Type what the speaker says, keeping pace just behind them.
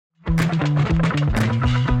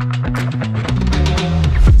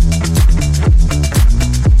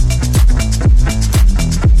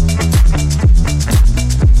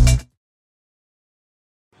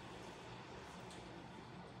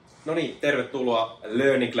tervetuloa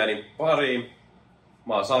Learning Clanin pariin.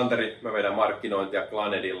 Mä oon Santeri, mä vedän markkinointia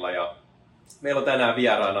Clanedilla ja meillä on tänään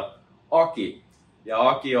vieraana Aki. Ja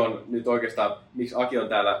Aki on nyt oikeastaan, miksi Aki on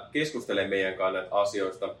täällä keskustelemaan meidän kanssa näitä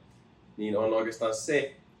asioista, niin on oikeastaan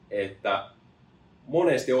se, että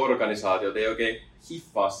monesti organisaatiot ei oikein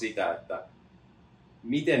hiffaa sitä, että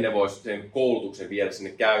miten ne vois sen koulutuksen viedä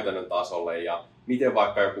sinne käytännön tasolle ja miten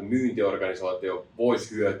vaikka joku myyntiorganisaatio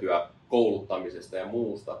voisi hyötyä kouluttamisesta ja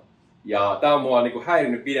muusta. Ja tämä on mua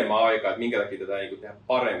häirinnyt pidemmän aikaa, että minkä takia tätä ei tehdä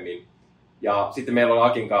paremmin. Ja sitten meillä on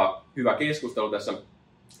Akin kanssa hyvä keskustelu tässä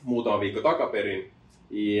muutama viikko takaperin.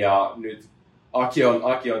 Ja nyt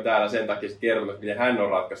Aki on täällä sen takia kertomassa, miten hän on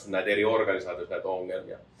ratkaissut näitä eri organisaatioita näitä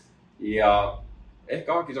ongelmia. Ja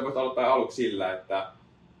ehkä Aki, sä voit aloittaa aluksi sillä, että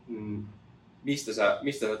mistä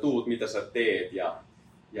sä tuut, mitä sä teet ja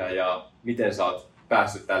miten sä oot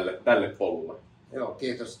päässyt tälle polulle. Joo,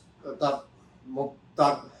 kiitos.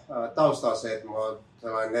 Tausta on se, että minulla on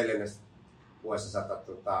sellainen 4. vuosisata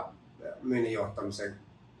myynnin johtamisen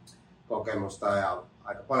kokemusta ja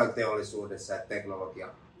aika paljon teollisuudessa ja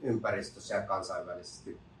teknologiaympäristössä ja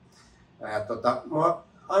kansainvälisesti. Mua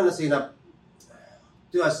aina siinä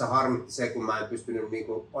työssä harmitti se, kun mä en pystynyt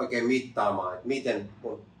oikein mittaamaan, että miten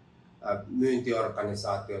mun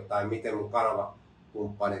myyntiorganisaatio tai miten mun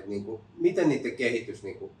kanavakumppanit, miten niiden kehitys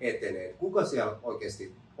etenee, kuka siellä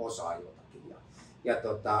oikeasti osaa jotakin. Ja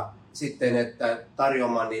sitten, että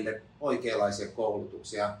tarjoamaan niille oikeanlaisia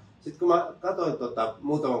koulutuksia. Sitten kun mä katsoin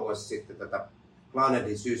muutama vuosi sitten tätä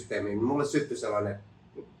Clanedin systeemiä, niin mulle syttyi sellainen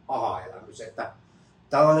aha-elämys, että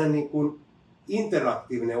tällainen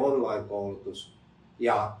interaktiivinen online-koulutus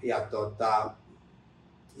ja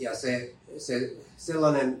se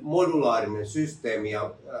sellainen modulaarinen systeemi,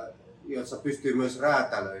 jossa pystyy myös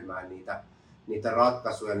räätälöimään niitä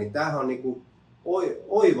ratkaisuja, niin tämähän on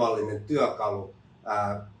oivallinen työkalu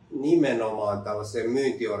nimenomaan tällaiseen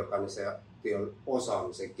myyntiorganisaation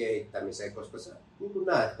osaamisen kehittämiseen, koska sä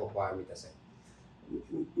näet koko ajan,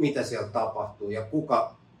 mitä siellä tapahtuu ja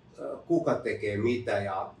kuka tekee mitä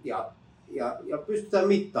ja pystytään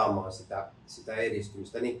mittaamaan sitä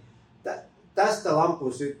edistymistä. Niin tästä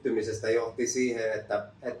lampun syttymisestä johti siihen, että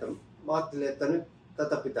mä ajattelin, että nyt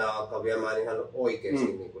tätä pitää alkaa viemään ihan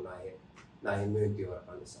oikeasti näihin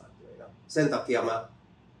myyntiorganisaatioihin. Sen takia mä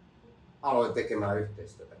aloin tekemään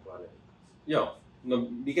yhteistyötä Clanedin kanssa. Joo. No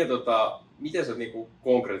miten sä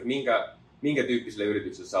konkreettisesti, minkä tyyppisille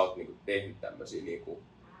yrityksille sä oot tehnyt tämmöisiä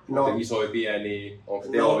onko isoja, pieniä, onko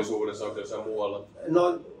teollisuudessa, onko jossain muualla?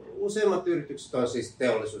 No useimmat yritykset on siis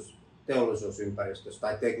teollisuusympäristössä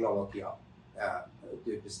tai teknologia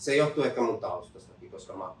tyyppisesti. Se johtuu ehkä mun taustastakin,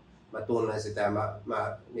 koska mä tunnen sitä ja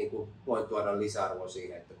mä voin tuoda lisäarvoa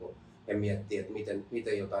siihen, että kun he miettii, että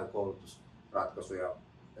miten jotain koulutusratkaisuja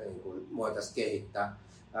voitaisiin kehittää.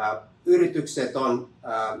 Yritykset on,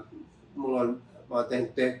 mä oon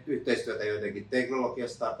tehnyt yhteistyötä jotenkin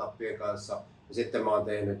teknologia-startuppien kanssa ja sitten mä oon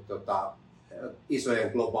tehnyt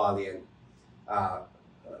isojen globaalien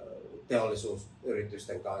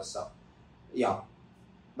teollisuusyritysten kanssa ja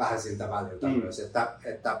vähän siltä väliltä myös.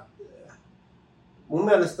 Että mun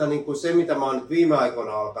mielestä se, mitä mä oon nyt viime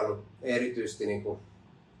aikoina alkanut erityisesti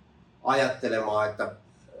ajattelemaan, että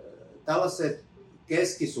tällaiset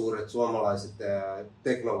keskisuuret suomalaiset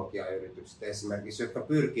teknologiayritykset esimerkiksi, jotka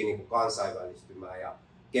pyrkii kansainvälistymään ja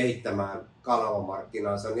kehittämään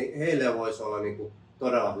kanavamarkkinaansa, niin heille voisi olla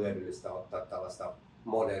todella hyödyllistä ottaa tällaista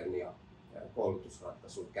modernia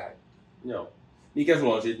koulutusratkaisua käyttöön. Joo. Mikä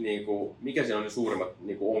sulla on mikä siinä on ne suurimmat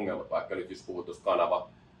ongelmat, vaikka nyt jos puhut tuosta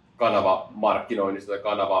kanavamarkkinoinnista tai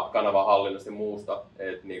kanavahallinnasta ja muusta,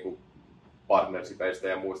 että partnershipeistä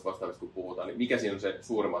ja muista vastaavista kun puhutaan, niin mikä siinä on se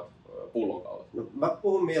suurimmat pullonkaulat? No, mä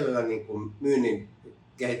puhun mielelläni myynnin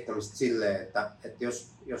kehittämistä silleen, että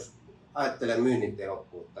jos ajattelee myynnin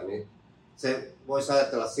tehokkuutta, niin se voisi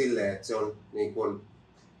ajatella silleen, että se on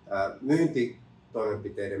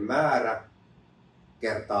myyntitoimenpiteiden määrä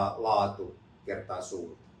kertaa laatu kertaa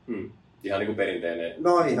suunta. Ihan perinteinen.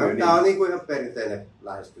 No tämä on ihan perinteinen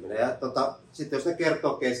lähestyminen. Ja sitten jos ne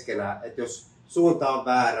kertoo keskenään, että jos suunta on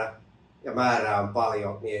väärä ja määrää on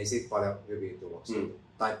paljon, niin ei siitä paljon hyviä tuloksia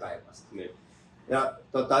tai päinvastoin. Niin. Ja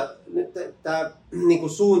nyt tämä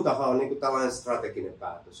suuntahan on tällainen strateginen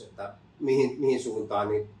päätös, että mihin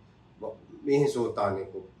suuntaan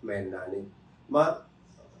mennään. Niin mä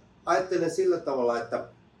ajattelen sillä tavalla, että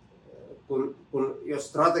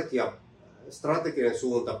jos strateginen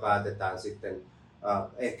suunta päätetään sitten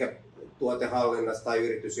ehkä tuotehallinnassa tai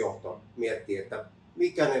yritysjohto miettii, että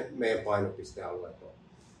mikä ne meidän painopistealueet on.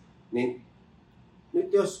 Niin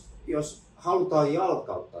nyt jos jos halutaan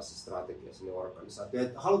jalkauttaa se strategia sinne organisaatioon,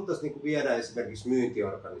 että haluttaisiin niin kuin viedä esimerkiksi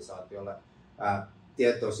myyntiorganisaatiolle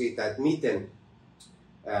tietoa siitä, että miten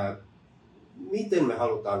me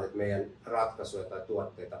halutaan, että meidän ratkaisuja tai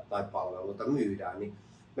tuotteita tai palveluita myydään, niin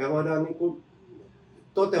me voidaan niin kuin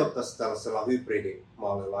toteuttaa se tällaisella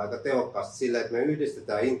hybridimallilla aika tehokkaasti sillä, että me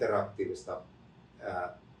yhdistetään interaktiivista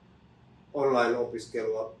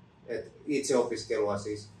online-opiskelua, itseopiskelua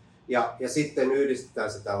siis, ja sitten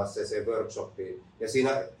yhdistetään se tällaiseen workshopiin. Ja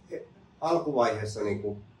siinä alkuvaiheessa niin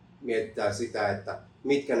kuin mietitään sitä, että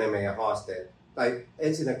mitkä ne meidän haasteet, tai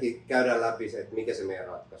ensinnäkin käydään läpi se, että mikä se meidän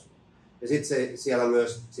ratkaisu on. Ja sitten siellä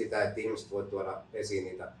myös sitä, että ihmiset voi tuoda esiin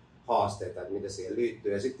niitä haasteita, että mitä siihen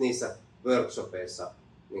liittyy. Ja sitten niissä workshopeissa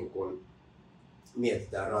niin kun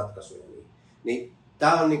mietitään ratkaisuja. Niin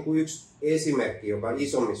tämä on niin kuin yksi esimerkki, joka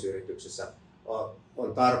isommissa yrityksissä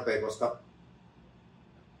on tarpeen, koska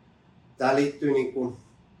tämä liittyy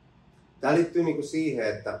siihen,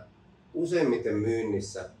 että useimmiten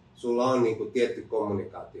myynnissä sulla on niin kuin tietty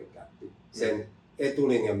kommunikaatiokäppi sen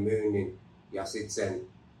etulinjan myynnin ja sitten sen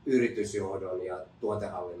yritysjohdon ja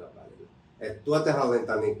tuotehallinnan välillä. Et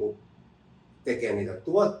tuotehallinta niin kuin tekee niitä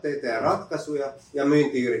tuotteita ja ratkaisuja ja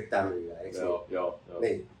myynti yrittää myydä, eikö Joo.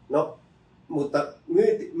 Niin. No, mutta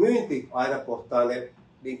myynti aina kohtaa ne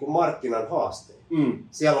niin kuin markkinan haasteet.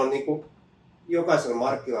 Siellä on niin kuin, jokaisella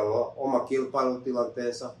markkinalla on oma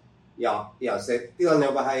kilpailutilanteensa ja se tilanne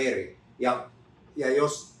on vähän eri. Ja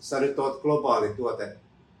jos sä nyt oot globaali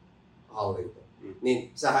tuotehallinto,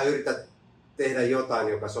 niin sähän yrität tehdä jotain,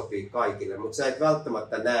 joka sopii kaikille, mutta sä et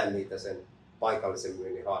välttämättä näe niitä sen paikallisen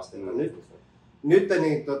myynnin haasteita. Nyt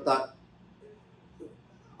niin,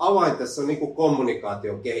 avain tässä on niin kuin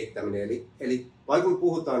kommunikaation kehittäminen. Eli vaikka me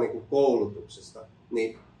puhutaan niin kuin koulutuksesta,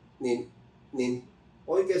 niin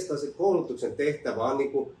oikeastaan se koulutuksen tehtävä on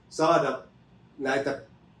niin kuin saada näitä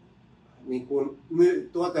niin kuin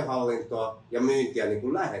tuotehallintoa ja myyntiä niin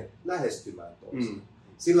kuin lähestymään toisiaan.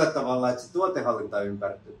 Sillä tavalla, että se tuotehallinta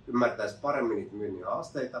ymmärtäisi paremmin niitä myynnin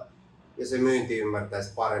haasteita ja se myynti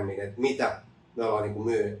ymmärtäisi paremmin, että mitä me ollaan niin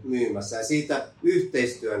kuin myymässä. Ja siitä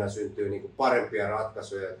yhteistyönä syntyy niin kuin parempia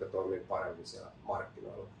ratkaisuja, jotka toimii paremmin siellä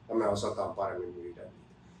markkinoilla ja me osataan paremmin myydä niitä.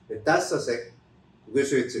 Ja tässä se, kun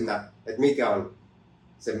kysyit sitä, että mikä on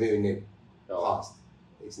se myynnin haaste,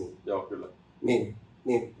 eikö niin? Joo, kyllä. Niin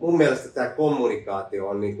mun mielestä tämä kommunikaatio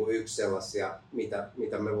on niin kuin yksi sellaisia, mitä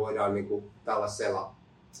me voidaan niin kuin tällaisella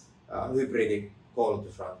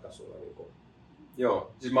hybridikoulutusratkaisulla. Niin kuin.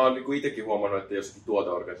 Joo, siis mä oon niin itsekin huomannut, että jossakin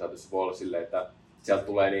tuoteorganisaatiossa voi olla silleen, että sieltä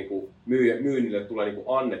tulee niin kuin myynnille tulee niin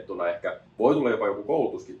kuin annettuna ehkä, voi tulla jopa joku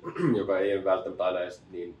koulutuskin, joka ei välttämättä aina edes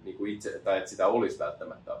niin kuin itse, tai että sitä olisi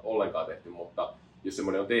välttämättä ollenkaan tehty, mutta jos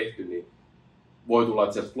semmoinen on tehty, niin voi tulla,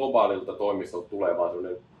 että sieltä globaalilta toimistolta tulee vaan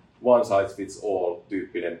semmoinen one size fits all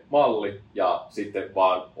 -tyyppinen malli ja sitten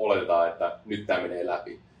vaan oletetaan, että nyt tämä menee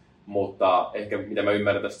läpi. Mutta ehkä mitä mä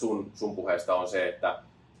ymmärrän tästä sun puheesta on se, että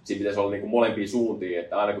siinä pitäisi olla niin kuin molempiin suuntiin,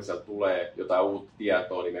 että aina kun sieltä tulee jotain uutta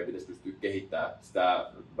tietoa, niin meidän pitäisi pystyä kehittämään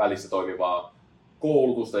sitä välissä toimivaa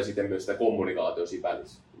koulutusta ja sitten myös sitä kommunikaatiota siinä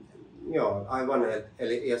välissä. Joo, aivan.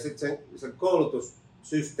 Eli, ja sitten se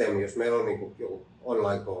koulutussysteemi, jos meillä on niin kuin joku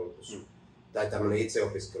online-koulutus tai tämmöinen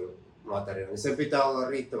itseopiskelumateriaali, niin sen pitää olla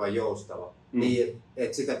riittävän joustava, niin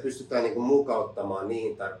että sitä pystytään niin kuin mukauttamaan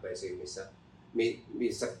niihin tarpeisiin,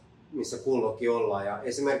 missä kulloinkin ollaan. Ja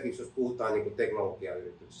esimerkiksi jos puhutaan niin kuin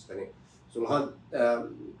teknologiayrityksestä, niin sullahan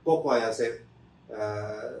koko ajan se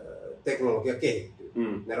teknologia kehittyy.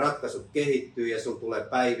 Ne ratkaisut kehittyy ja sulla tulee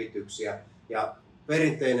päivityksiä. Ja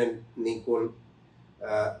perinteinen niin kuin,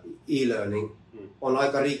 e-learning on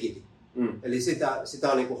aika rigidi. Eli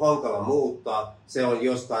sitä on niin kuin hankala muuttaa. Se on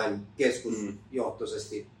jostain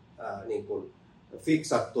keskusjohtoisesti niin kuin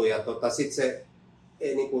fiksattu ja sitten se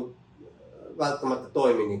ei niin kuin välttämättä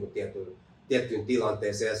toimi niin kuin tiettyyn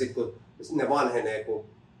tilanteeseen. Ja sitten kun ne vanhenee, kun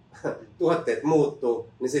tuotteet muuttuu,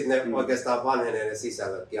 niin sitten ne oikeastaan vanhenee ne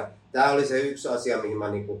sisällöt. Ja tämä oli se yksi asia, mihin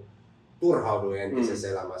mä niin kuin turhauduin entisessä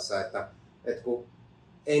elämässä, että kun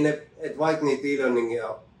että vaikka niitä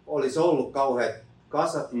e-learningia olisi ollut kauheat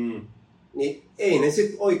kasat, niin ei ne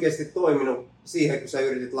sitten oikeasti toiminut siihen, kun sä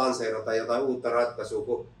yritit lanseerata jotain uutta ratkaisua,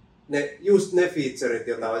 kun just ne featureit,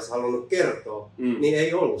 joita olisi halunnut kertoa, niin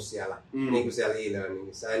ei ollut siellä, niin kuin siellä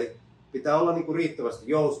e-learningissa. Eli pitää olla niin kuin riittävästi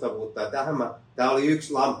joustavuutta. Ja tämä oli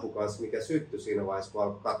yksi lamppu kanssa, mikä syttyi siinä vaiheessa, kun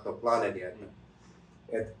alkoi katsoa Planedia,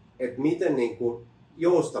 että miten niin kuin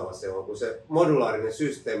joustava se on, kun se modulaarinen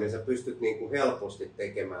systeemi, sä pystyt niin kuin helposti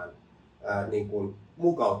tekemään, niin kuin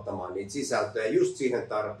mukauttamaan niitä sisältöjä just siihen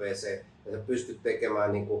tarpeeseen, ja sä pystyt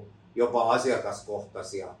tekemään niin kuin jopa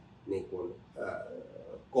asiakaskohtaisia niin kuin,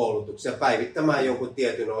 koulutuksia, päivittämään jonkun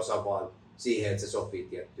tietyn osan vaan siihen, että se sopii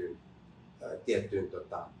tiettyyn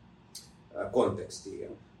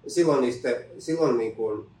kontekstiin. Silloin niin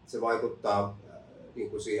kuin se vaikuttaa niin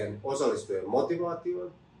kuin siihen osallistujien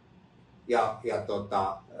motivaatioon ja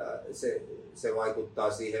se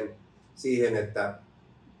vaikuttaa siihen, että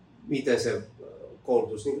miten se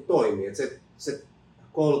koulutus niin kuin toimii. Että se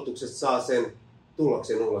koulutuksesta saa sen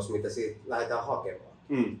tuloksen ulos, mitä siitä lähdetään hakemaan.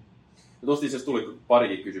 No tosta itse asiassa tuli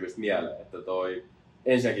parikin kysymystä mieleen, että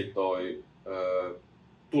ensinnäkin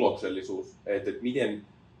tuloksellisuus, että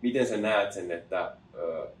miten sä näet sen, että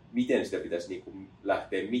miten sitä pitäisi niin kuin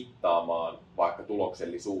lähteä mittaamaan vaikka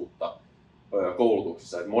tuloksellisuutta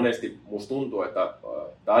koulutuksissa. Et monesti musta tuntuu, että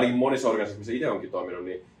tai ainakin monissa organisaatioissa, missä itse onkin toiminut,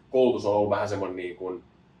 niin koulutus on ollut vähän semmoinen niin kuin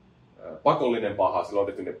pakollinen paha. Silloin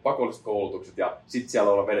on tehty ne pakolliset koulutukset ja sitten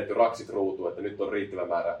siellä on vedetty raksit ruutuun, että nyt on riittävä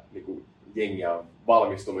määrä niin kuin jengiä on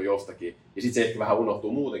valmistunut jostakin ja sitten se ehkä vähän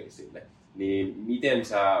unohtuu muutenkin sinne. Niin miten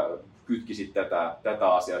sä kytkisit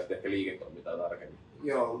tätä asiaa sitten ehkä liiketoimintaa tarkemmin?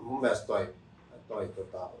 Joo, mun mielestä toi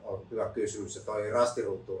on hyvä kysymys. Ja toi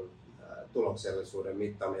rastiruutuun tuloksellisuuden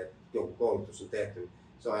mittaaminen, että joku koulutus on tehty, niin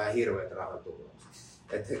se on ihan hirveät rahan tulokset.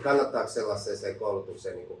 Että kannattaako sellaiseen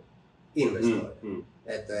koulutukseen niin kuin investoida?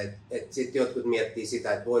 Et sitten jotkut miettii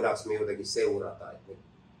sitä, että voidaanko me jotenkin seurata, että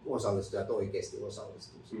osallistujat oikeasti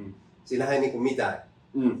osallistuisivat. Siinähän ei niin kuin mitään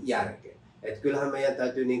järkeä. Et kyllähän meidän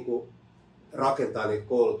täytyy niin kuin rakentaa niitä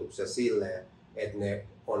koulutuksia silleen, että ne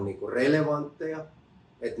on niin kuin relevantteja,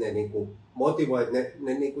 että ne niin kuin motivoi, että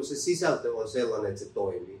ne niin kuin se sisältö on sellainen, että se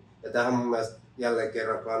toimii. Ja tähän mun mielestä jälleen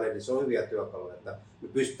kerran Granedissa on hyviä työkaluja, että me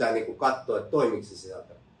pystytään niin kuin katsoa, että toimiiko se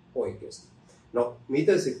sisältö oikeasti. No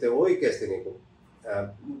miten sitten oikeasti niin kuin,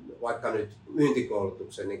 vaikka nyt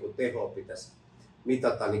myyntikoulutuksen niin kuin teho pitäisi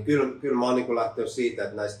mitata, niin kyllä mä oon niin kuin lähtenyt siitä,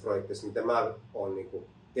 että näistä projekteista, mitä mä oon niin kuin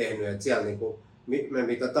tehnyt, että siellä niin kuin, me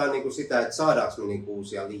mitataan niin kuin sitä, että saadaanko me niin kuin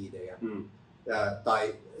uusia liidejä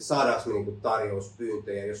tai saadaanko me niin kuin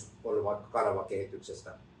tarjouspyyntöjä, jos on vaikka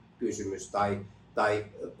kanavakehityksestä kysymys tai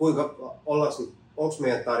kuinka onko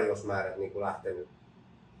meidän tarjousmäärät niin kuin lähtenyt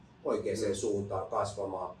oikeaan suuntaan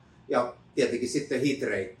kasvamaan. Ja tietenkin sitten hit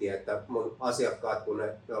ratea, että mun asiakkaat, kun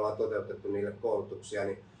me ollaan toteutettu niille koulutuksia,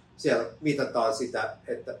 niin siellä mitataan sitä,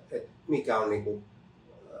 että mikä on niin kuin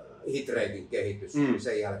hit ratein kehitys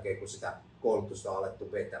sen jälkeen, kun sitä koulutusta on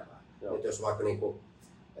alettu vetämään. Et jos vaikka niin kuin,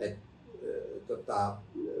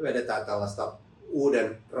 vedetään tällaista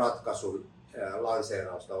uuden ratkaisun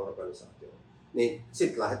lanseerausta organisaatioon, niin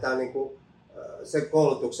sitten lähdetään niin kuin, sen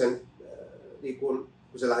koulutuksen, niin kun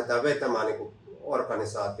se lähdetään vetämään niin kuin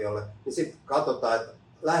organisaatiolle, niin sitten katsotaan, että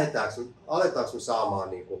aletaanko me saamaan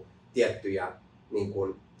niin kuin tiettyjä niin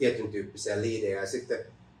kuin, tietyn tyyppisiä liidejä. Ja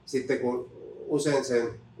sitten kun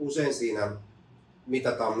usein siinä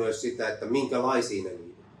mitataan myös sitä, että minkälaisia ne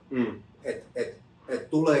liidit. Et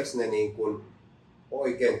tuleeko ne niin kuin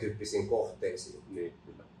oikein tyyppisiin kohteisiin. Niin,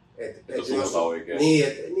 kyllä.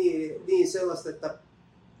 Niin sellaista, että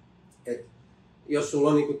jos sulla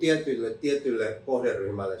on niin kuin tietylle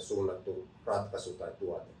kohderyhmälle suunnattu ratkaisu tai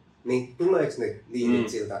tuote, niin tuleeko ne liidit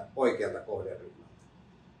siltä oikealta kohderyhmältä?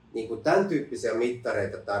 Niin kuin tämän tyyppisiä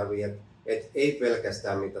mittareita tarvii, että ei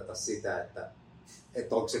pelkästään mitata sitä, että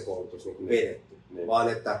onko se koulutus niin kuin vedetty, vaan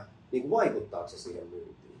että niin kuin vaikuttaako se siihen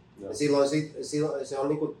myyntiin. Ja silloin se on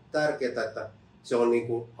niin kuin tärkeää, että se on niin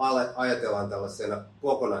kuin ajatellaan tällaisena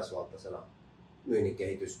kokonaisvaltaisena myynnin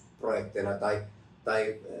kehitysprojekteina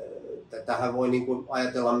tai tähän voi niin kuin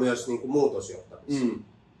ajatella myös niin kuin muutosjohtamisen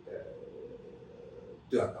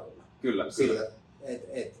työkaluna. Kyllä. Sillä,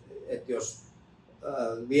 että jos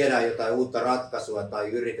viedään jotain uutta ratkaisua tai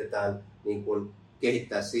yritetään niin kuin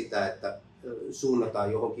kehittää sitä, että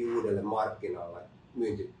suunnataan johonkin uudelle markkinalle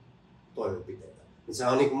myyntitoimenpiteitä, niin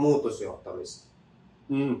sehän on niin kuin muutosjohtamista.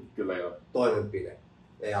 Kyllä joo. Toimenpide.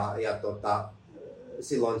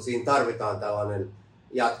 Silloin siinä tarvitaan tällainen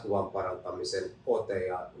jatkuvan parantamisen ote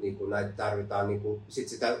ja niin kuin näitä tarvitaan, niin kuin, sit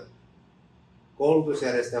sitä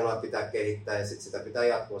koulutusjärjestelmää pitää kehittää ja sit sitä pitää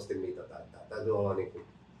jatkuvasti mitata. Täytyy olla niin kuin,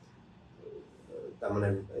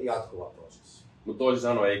 tämmöinen jatkuva prosessi. Mutta toisin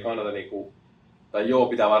sanoen ei kannata, tai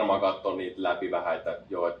pitää varmaan katsoa niitä läpi vähän, että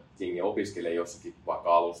jengi opiskelee jossakin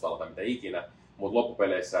vaikka alustalla tai mitä ikinä, mutta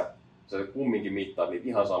loppupeleissä sä kumminkin mittaat niitä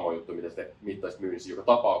ihan samoja juttuja, mitä sä mittaisit myynnissä joka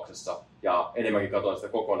tapauksessa. Ja enemmänkin katsotaan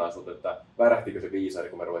sitä kokonaisuutta, että värähtikö se viisari,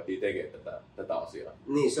 kun me ruvettiin tekemään tätä asiaa.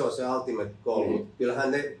 Niin, se on se ultimate goal.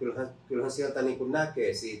 Kyllähän sieltä niin kuin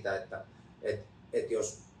näkee siitä, että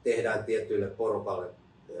jos tehdään tietyille porukalle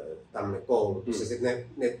tämmöinen koulutus ja sitten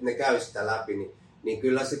ne käy sitä läpi, niin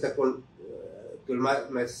kyllä kyllä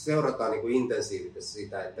me seurataan niin kuin intensiivisesti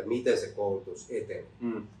sitä, että miten se koulutus etenee.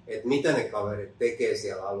 Että mitä ne kaverit tekee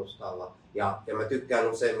siellä alustalla. Ja mä tykkään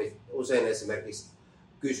usein esimerkiksi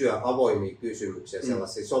kysyä avoimia kysymyksiä,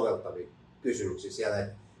 sellaisia soveltavia kysymyksiä siellä,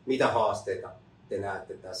 että mitä haasteita te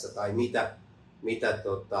näette tässä tai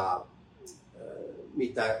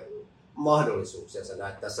mitä mahdollisuuksia sä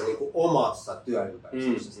näet tässä niin kuin omassa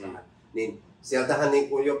työympäristössä. Niin sieltähän niin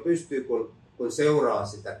kuin jo pystyy, kun seuraa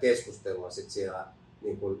sitä keskustelua sit siellä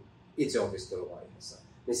niin kuin itseopiskeluvaiheessa,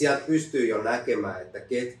 niin sieltä pystyy jo näkemään, että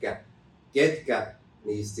ketkä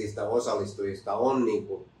niistä osallistujista on niin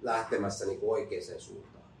kuin lähtemässä niin kuin oikeaan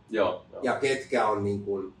suuntaan. Joo. Ja ketkä on niin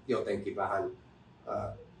kuin jotenkin vähän...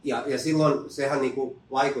 Ja silloin sehän niin kuin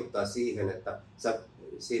vaikuttaa siihen, että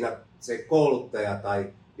siinä se kouluttaja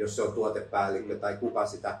tai jos se on tuotepäällikkö tai kuka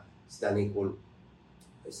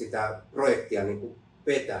sitä projektia niin kuin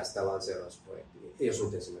vetää, sitä lanseerausprojektia, jos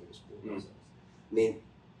nyt esimerkiksi puhutaan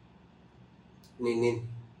niin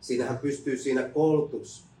siinähän pystyy siinä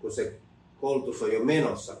kun se koulutus on jo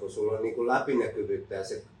menossa, kun sulla on niin kuin läpinäkyvyyttä ja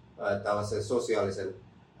se tällaisen sosiaalisen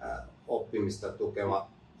oppimista tukeva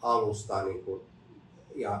alusta niin kuin,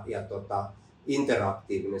 ja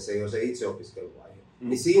interaktiivinen, se ei ole se itseopiskeluvaihe.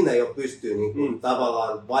 Niin siinä jo pystyy niin kuin,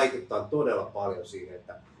 tavallaan vaikuttamaan todella paljon siihen,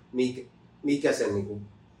 että mikä sen niin kuin,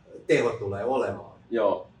 teho tulee olemaan.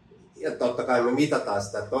 Joo. Ja totta kai me mitataan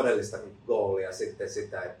sitä todellista goolia sitten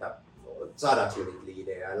sitä, että saadaanko me niitä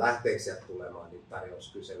liidejä ja lähteekö sieltä tulemaan niitä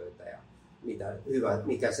tarjouskyselyitä ja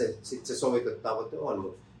mikä se sovittu tavoite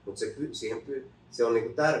on. Mutta se on niin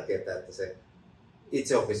kuin tärkeää, että se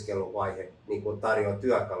itseopiskeluvaihe niin kuin tarjoaa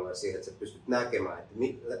työkaluja siihen, että sä pystyt näkemään, että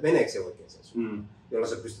meneekö se oikein sen suuntaan, jolla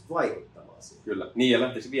sä pystyt vaikuttamaan siihen. Kyllä. Niin, ja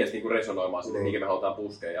lähtee se viesti niin kuin resonoimaan siitä, mikä me halutaan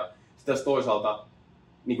puskea. Ja sitten tässä toisaalta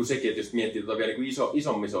niin kuin sekin, että jos miettii vielä niin kuin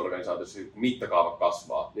isommissa organisaatioissa, kun mittakaava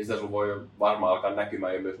kasvaa, niin sitä sulla voi varmaan alkaa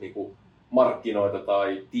näkymään jo myös niin kuin markkinoita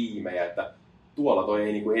tai tiimejä, että tuolla toi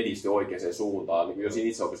ei niin kuin edisty oikeaan suuntaan niin kuin jo siinä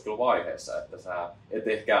itseopiskeluvaiheessa, että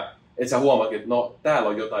sä huomaatkin, että no täällä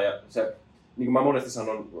on jotain, ja se, niin kuin mä monesti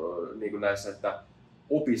sanon niin kuin näissä, että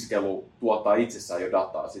opiskelu tuottaa itsessään jo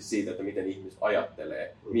dataa, siis siitä, että miten ihmiset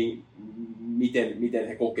ajattelee, miten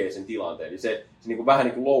he kokee sen tilanteen. Niin se niin kuin vähän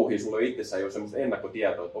niin kuin louhii sulle itsessään jo semmoista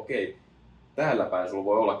ennakkotietoa, että okei, täällä päin sulla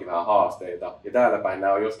voi ollakin vähän haasteita, ja täällä päin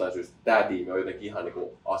nämä on jostain syystä, tämä tiimi on jotenkin ihan niin kuin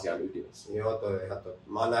asian ytimessä. Joo, toi on ihan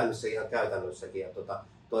totta. Mä oon nähnyt se ihan käytännössäkin, ja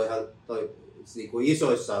toi niin kuin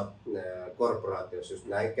isoissa korporaatioissa just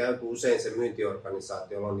näin käy, kun usein se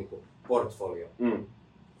myyntiorganisaatiolla on niin kuin portfolio.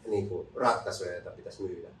 Niin kuin ratkaisuja, joita pitäisi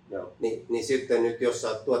myydä. Niin sitten nyt, jos sä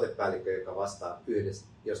oot tuotepäällikkö, joka vastaa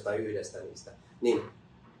jostain yhdestä niistä,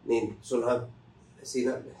 niin sunhan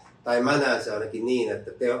siinä, tai mä näen se ainakin niin,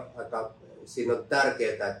 että siinä on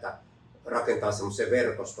tärkeää, että rakentaa semmoisen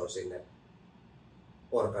verkoston sinne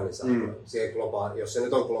organisaatioon, jos se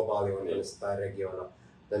nyt on globaali organisaatio tai regiona,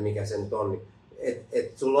 tai mikä se nyt on, niin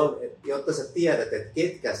sulla on, jotta sä tiedät, että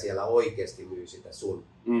ketkä siellä oikeasti myy sitä sun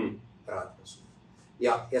ratkaisua.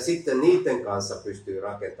 Ja sitten niiden kanssa pystyy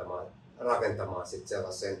rakentamaan sit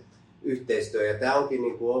sellaisen yhteistyön. Ja tämä onkin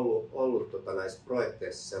niin kuin ollut näissä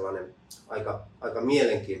projekteissa sellainen aika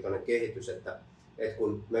mielenkiintoinen kehitys, että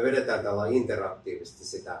kun me vedetään tällä interaktiivisesti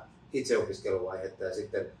sitä itseopiskeluvaihetta ja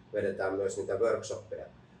sitten vedetään myös niitä workshoppeja.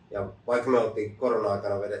 Ja vaikka me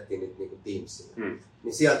korona-aikana vedettiin niitä niin kuin Teamsilla,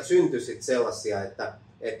 niin sieltä syntyi sitten sellaisia, että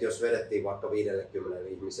jos vedettiin vaikka 50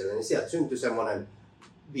 ihmiselle, niin sieltä syntyi semmoinen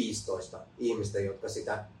 15 ihmistä, jotka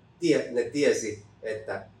ne tiesi,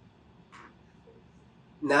 että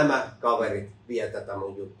nämä kaverit vie tätä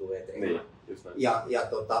mun juttua eteenpäin.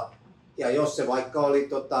 Ja jos se vaikka oli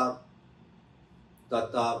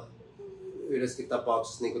yhdessäkin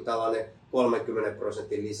tapauksessa niin kuin tällainen 30%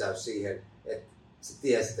 lisäys siihen, että sä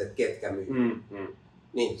tiesit, että ketkä myy.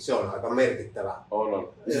 Niin, se on aika merkittävä.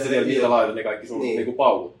 On. Ja sitten tiedät, mitä laitat ne kaikki sun niin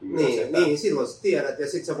paukut. Niin, silloin sä tiedät ja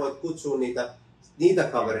sitten sä voit kutsua niitä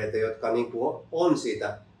kavereita, jotka niinku on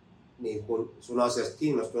siitä niinku sun asiasta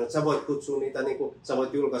kiinnostuneet. Sä voit kutsua niitä, niinku, sä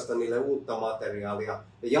voit julkaista niille uutta materiaalia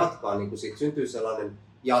ja jatkaa. Niinku, siitä syntyy sellainen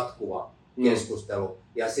jatkuva keskustelu.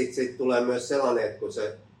 Ja sitten tulee myös sellainen, että kun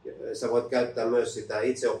sä voit käyttää myös sitä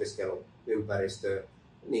itseopiskeluympäristöä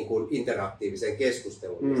niin kuin interaktiiviseen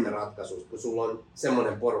keskusteluun niistä ratkaisuista, kun sulla on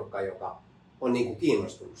semmoinen porukka, joka on niin kuin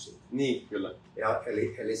kiinnostunut siitä. Niin, kyllä. Ja,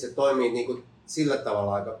 eli se toimii niin kuin sillä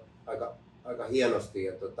tavalla aika hienosti.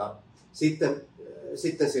 Ja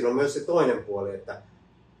sitten siinä on myös se toinen puoli, että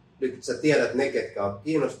nyt sä tiedät ne, ketkä on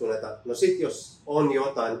kiinnostuneita. No sit jos on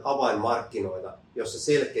jotain avainmarkkinoita, jossa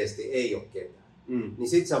selkeästi ei ole ketään, niin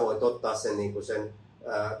sit sä voit ottaa sen, niin kuin sen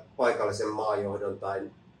paikallisen maajohdon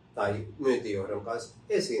tai myyntijohdon kanssa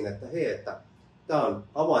esiin, että hei, että tämä on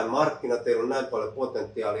avainmarkkina, teillä on näin paljon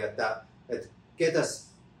potentiaalia, että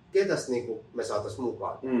ketäs niin kuin me saataisiin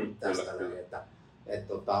mukaan tästä näin. Että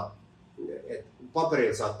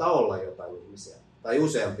paperilla saattaa olla jotain ihmisiä, tai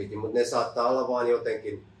useampikin, mutta ne saattaa olla vain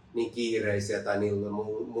jotenkin niin kiireisiä tai niillä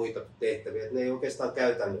on muita tehtäviä, että ne ei oikeastaan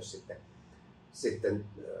käytännössä sitten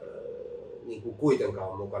niin kuin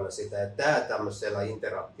kuitenkaan on mukana sitä. Että tämä tämmöisellä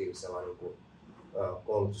interaktiivisella niin kuin,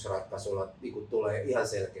 koulutusratkaisulla niin kuin tulee ihan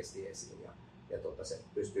selkeästi esiin ja se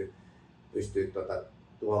pystyy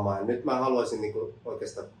tuomaan. Ja nyt mä haluaisin niin kuin,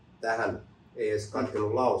 oikeastaan tähän, ei edes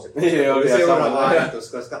katkenut lause, koska seuraava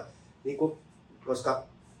ajatus, koska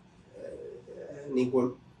niin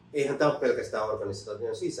kuin, eihän tämä ole pelkästään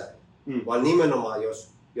organisaation sisäinen, vaan nimenomaan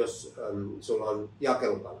jos sulla on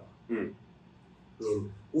jakelukanava,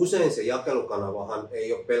 niin usein se jakelukanavahan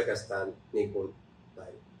ei ole pelkästään, niin kuin, tai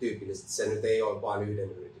tyypillisesti se nyt ei ole vain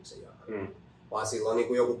yhden yrityksen jakelu, vaan sillä on niin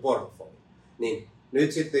kuin joku portfolio. Niin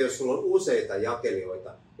nyt sitten jos sulla on useita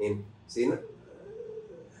jakelijoita, niin siinä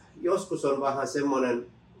joskus on vähän semmoinen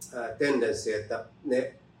tendenssi, että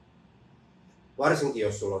ne, varsinkin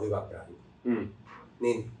jos sulla on hyvä brändi,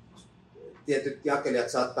 niin tietyt jakelijat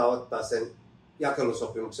saattaa ottaa sen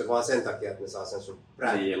jakelusopimuksen vaan sen takia, että ne saa sen sun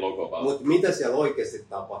brändin. Niin, mutta mitä siellä oikeasti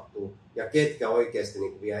tapahtuu ja ketkä oikeasti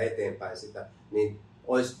niin kuin vie eteenpäin sitä, niin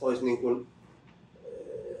olisi niin kuin,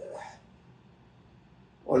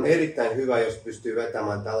 on erittäin hyvä, jos pystyy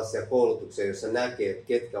vetämään tällaisia koulutuksia, joissa näkee, että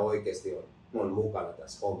ketkä oikeasti on mukana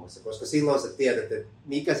tässä hommassa. Koska silloin sä tiedät, että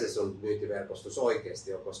mikä se sun myyntiverkostus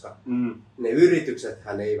oikeasti on, koska ne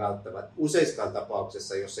yrityksethän ei välttämättä, useiskaan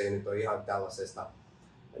tapauksessa, jos ei nyt ole ihan tällaisesta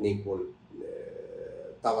niin kuin,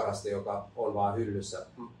 tavarasta, joka on vaan hyllyssä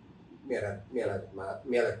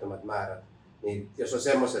mielettömät määrät, niin jos on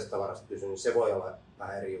semmoisesta tavarasta kyse, niin se voi olla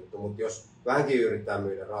vähän eri juttu, mutta jos vähänkin yrittää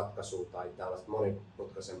myydä ratkaisua tai tällaista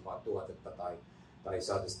monimutkaisempaa tuotetta tai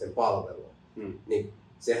saati sitten palvelua, niin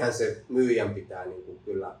sehän se myyjän pitää niin kuin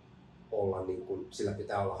kyllä olla, niin kuin, sillä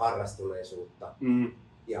pitää olla harrastuneisuutta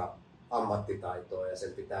ja ammattitaitoa ja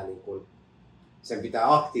sen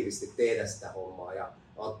pitää aktiivisesti tehdä sitä hommaa ja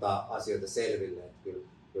ottaa asioita selville, että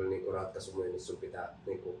kyllä niin kuin ratkaisumyynnissä sun pitää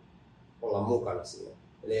niin kuin olla mukana siinä.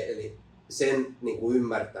 Eli sen niin kuin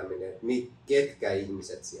ymmärtäminen, että ketkä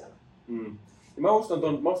ihmiset siellä. Ja mä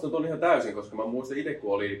ostan ton ihan täysin, koska mä muistan itse,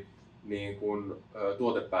 kun oli niin kuin,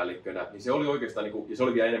 tuotepäällikkönä, niin se oli oikeastaan, niin kuin, ja se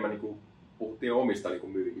oli vielä enemmän, niin kuin, puhuttiin omista niin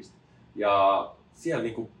kuin myyjistä. Ja siellä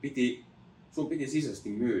niin kuin, sun piti sisäisesti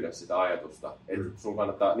myydä sitä ajatusta, että sun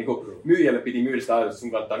kannattaa, niin kuin, myyjälle piti myydä sitä ajatusta, että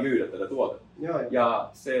sun kannattaa myydä tätä tuotetta. Ja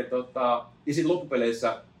sitten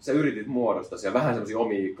loppupeleissä sä yritit muodostaa siellä vähän semmoisia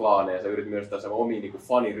omia klaaneja, sä yritit muodostaa semmoisia omia niin kuin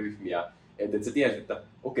faniryhmiä, että sä tiesit, että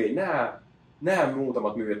okei, nämä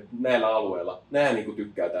muutamat myyjät näillä alueilla, nämä niin kuin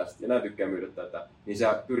tykkää tästä ja nämä tykkää myydä tätä, niin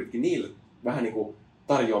sä pyritkin niille vähän niin kuin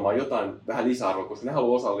tarjoamaan jotain vähän lisäarvoa, koska ne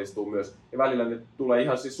haluaa osallistua myös. Ja välillä ne tulee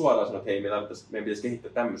ihan siis suoraan sanoa, että hei, meidän pitäisi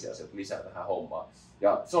kehittää tämmöisiä asioita lisää tähän hommaan.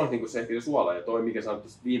 Ja se on niin kuin se ehkä suola. Ja toi, mikä sanottu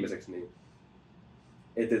viimeiseksi, niin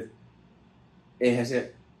että eihän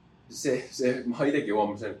se mä oon itsekin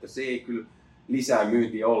huomannut sen, että se ei kyllä lisää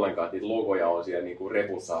myyntiä ollenkaan, että niitä logoja on siellä niin kuin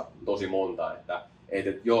repussa tosi monta. Että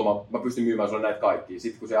joo, mä pystyn myymään sulle näitä kaikkia.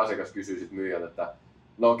 Sitten kun se asiakas kysyy sit myyjältä, että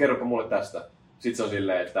no kerropa mulle tästä. Sitten se on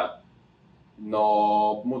silleen, että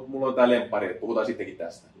no, mulla on tää lemppari, että puhutaan sittenkin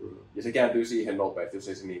tästä. Ja se kääntyy siihen nopeasti, jos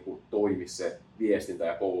ei se niinku toimi se viestintä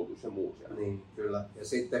ja koulutus ja muu siellä. Niin, kyllä. Ja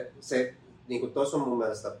sitten se, niinku tuossa on mun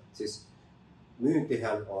mielestä, siis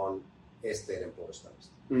myyntihän on esteiden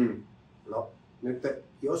poistamista. No, nyt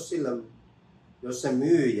jos se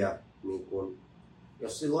myyjä, niin kun,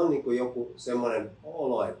 jos sillä on niin kun joku semmoinen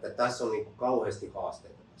olo, että tässä on niin kun kauheasti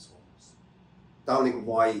haasteita tässä hommassa, tämä on niin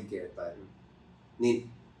kun vaikeaa, niin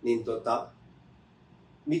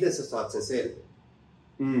miten sä saat sen selville?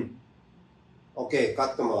 Okei,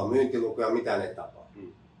 katsomalla myyntilukuja, mitä ne tapahtuu.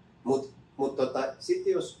 Mutta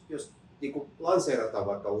sitten jos niin kun lanseerataan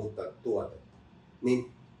vaikka uutta tuotetta,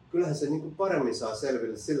 niin kyllähän se niin kun paremmin saa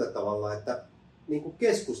selville sillä tavalla, että niin kun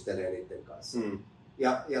keskustelee niiden kanssa.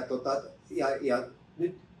 Ja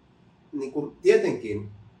nyt niin kun tietenkin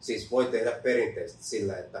siis voi tehdä perinteisesti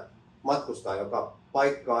sillä, että matkustaa joka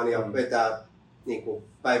paikkaan ja vetää niin kun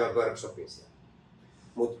päivän workshopin siellä.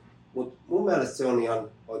 Mut mun mielestä se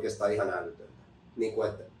on oikeastaan ihan älytöntä. Niin kun,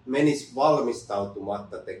 että menisi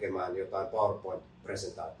valmistautumatta tekemään jotain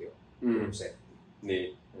PowerPoint-presentaatio-settiä.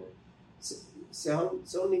 Niin. Se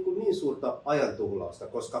on niin suurta ajantuhlausta,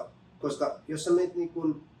 koska jos sä menet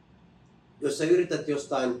jos sä yrität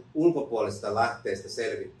jostain ulkopuolisesta lähteestä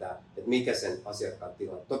selvittää, että mikä sen asiakkaan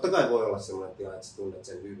tilanne. Totta kai voi olla sellainen tilanne, että sä tunnet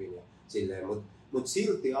sen hyvin ja silleen, mutta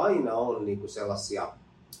silti aina on sellaisia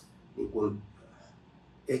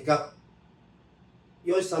ehkä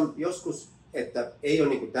joskus, että ei ole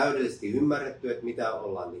niin kuin täydellisesti ymmärretty, että mitä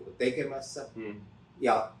ollaan niin kuin tekemässä.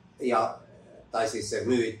 Tai siis se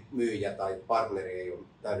myyjä tai partneri ei ole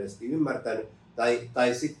täydellisesti ymmärtänyt.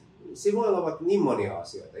 Tai siinä voi olla vaikka niin monia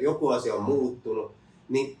asioita. Joku asia on muuttunut.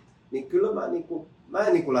 Niin kyllä mä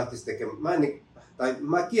en niin kuin lähtisi tekemään,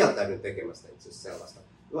 mä kieltäydyn tekemästä itse asiassa sellaista.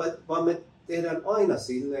 Vaan me tehdään aina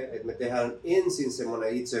silleen, että me tehdään ensin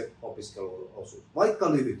semmoinen itseopiskelun osuus,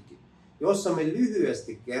 vaikka lyhytkin, jossa me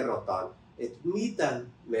lyhyesti kerrotaan, että mitä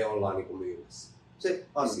me ollaan niin kuin myymässä. Se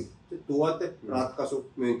asia, se tuote,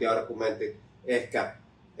 ratkaisu, myyntiargumentit,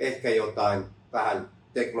 ehkä jotain vähän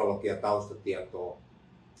teknologiataustatietoa,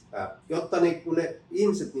 jotta niin kuin ne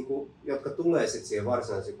ihmiset, niin kuin, jotka tulee sitten siihen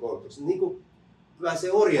varsinaiseen koulutukseen, niin kuin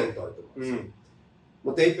pääsee orientoitumaan.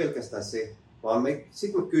 Mutta ei pelkästään se, vaan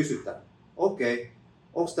sitten me kysytään, okei,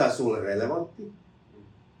 onko tämä sulle relevantti?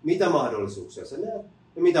 Mitä mahdollisuuksia sä näet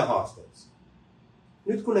ja mitä haasteita?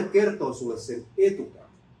 Nyt kun ne kertoo sulle sen etukäteen,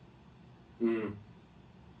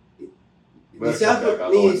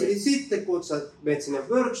 niin sitten kun sä menet sinne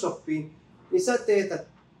workshopiin, niin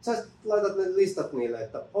sä laitat ne listat niille,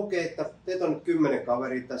 että okei, että teitä on nyt 10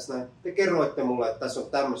 kaveria tässä näin. Te kerroitte mulle, että tässä on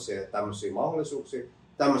tämmöisiä mahdollisuuksia,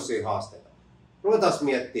 tämmöisiä haasteita. Ruvetaan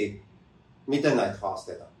miettimään, miten näitä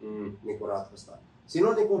haasteita niin kuin ratkaistaan. Siinä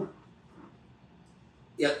on niin kuin,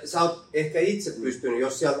 ja sä oot ehkä itse pystynyt,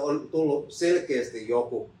 jos sieltä on tullut selkeästi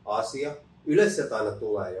joku asia, yleensä aina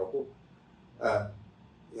tulee joku,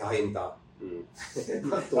 ja hintaa.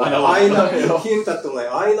 Hinta tulee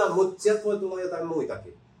aina, mutta sieltä voi tulla jotain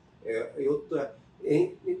muitakin juttuja.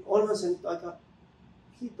 Niin onhan se nyt aika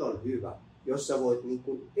hiton hyvä, jos sä voit niin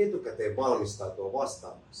kuin etukäteen valmistautua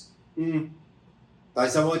vastaamassa. Tai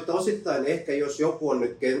sä voit osittain ehkä, jos joku on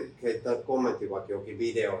nyt heittänyt kommentti vaikka johonkin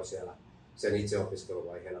videoon siellä sen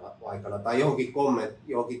itseopiskeluvaiheen aikana tai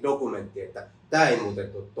johonkin dokumenttiin, että tämä ei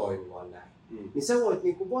muuten tule toimimaan näin. Niin sä voit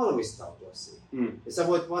niinku valmistautua siihen. Ja sä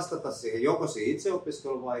voit vastata siihen joko siinä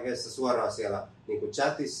itseopiskeluvaiheessa suoraan siellä niinku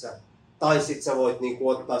chatissa, tai sit sä voit niinku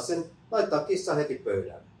ottaa sen, laittaa kissa heti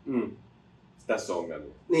pöydälle. Tässä on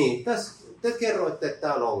ongelma. Niin, te kerroitte, että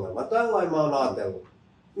tämä on ongelma. Tällainen mä oon ajatellut.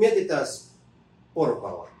 Mietitään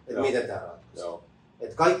porukalla, että miten tämä ratkaisee.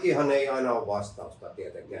 Että kaikkihan ei aina ole vastausta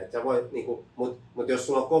tietenkään. Niinku, mutta jos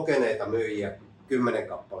sulla on kokeneita myyjiä, 10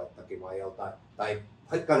 kappalettakin vai jotain, tai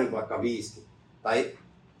vaikka 5, tai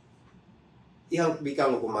ihan mikä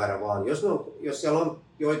lukumäärä vaan. Jos siellä on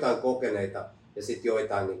joitain kokeneita ja sitten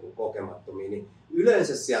joitain niin kuin kokemattomia, niin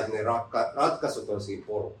yleensä sieltä ne ratkaisut on siinä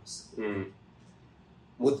porukassa.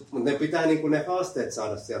 Mutta ne pitää niin kuin ne haasteet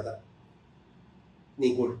saada sieltä.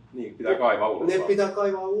 Pitää kaivaa ulos. Ne pitää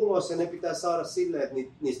kaivaa ulos ja ne pitää saada silleen, että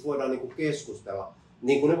niistä voidaan niin kuin keskustella.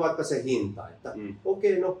 Niin kuin vaikka se hinta. Että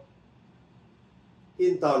okei,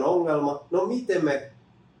 hinta on ongelma. No miten me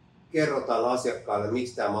kerrotaan asiakkaalle,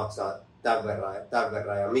 miksi tämä maksaa tämän verran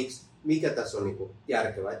ja mikä tässä on niin kuin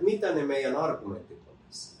järkevää. Että mitä ne meidän argumentit on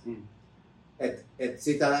tässä.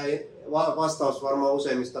 Sitä vastaus varmaan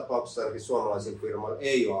useimmissa tapauksissa ainakin suomalaisilla firmoilla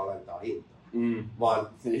ei ole alentaa hintaa, vaan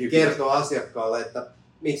kertoo asiakkaalle, että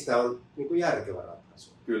miksi tämä on niin kuin järkevä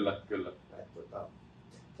ratkaisu. Kyllä.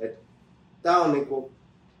 Tämä on niinku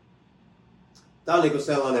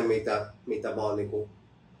sellainen, mitä mä oon niinku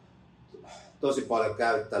tosi paljon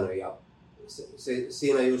käyttänyt ja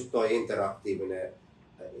siinä just tuo interaktiivinen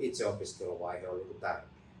itseopiskeluvaihe on niinku tärkeä.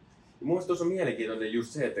 Mun mielestä tuossa on mielenkiintoinen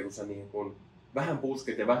just se, että kun sä niin kun vähän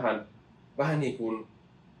pusket ja vähän niin kun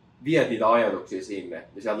viet niitä ajatuksia sinne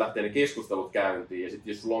ja sieltä lähtee ne keskustelut käyntiin ja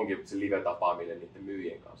sitten jos sulla onkin se live-tapaaminen niiden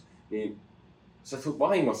myyjien kanssa, niin sä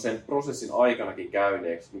vahingossa sen prosessin aikanakin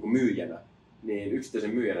käyneeksi niin kuin myyjänä, niin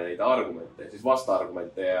yksittäisen myyjänä niitä argumentteja, siis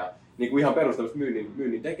vasta-argumentteja ja niin kuin ihan perustavasta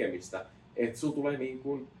myynnin tekemistä, että sulla tulee niin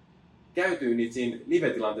kuin käytyy niitä siinä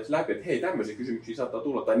live-tilanteessa läpi, että hei, tämmöisiä kysymyksiä saattaa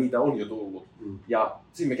tulla tai niitä on jo tullut. Ja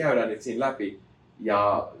sitten me käydään niitä siinä läpi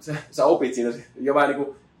ja sä opit siinä jo vähän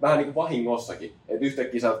niin kuin vahingossakin, että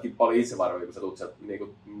yhtäkkiä sä ootkin paljon itsevarmoja, kun sä tulet sieltä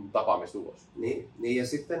niin tapaamista ulos. Niin, ja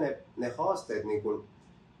sitten ne haasteet, niin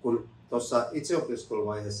kun tuossa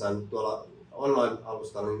itseopiskeluvaiheessa tuolla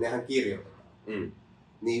online-alustalla, niin nehän kirjoitetaan.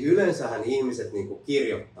 Niin yleensähän ihmiset niin kuin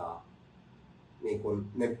kirjoittaa, niin kuin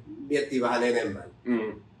ne miettii vähän enemmän.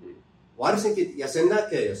 Varsinkin, ja sen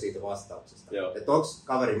näkee jo siitä vastauksesta, että onko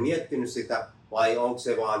kaveri miettinyt sitä vai onko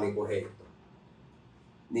se vaan niin kuin heitto.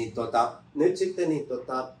 Niin nyt sitten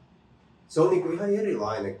se on niin kuin ihan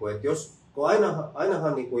erilainen, kun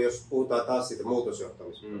ainahan niin kuin jos puhutaan taas siitä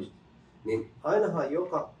muutosjohtamisesta, niin ainahan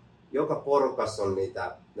joka porukassa on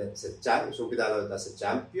sun pitää löytää se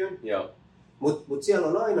champion, mutta siellä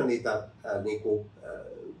on aina niitä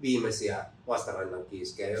viimeisiä vastarannan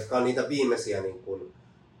kiiskejä, jotka on niitä viimeisiä niin kuin,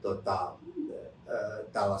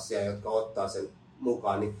 tällaisia, jotka ottaa sen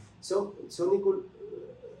mukaan. Niin se on niin kuin,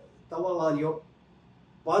 tavallaan jo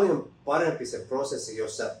paljon parempi se prosessi,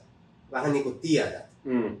 jossa vähän niin kuin tiedät.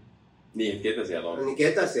 Niin, ketä siellä on. Niin,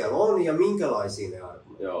 ketä siellä on ja minkälaisia ne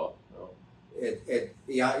argumentit. Joo.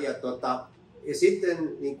 Ja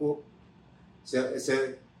sitten niin kuin,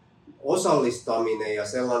 se osallistaminen ja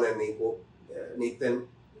sellainen niin kuin,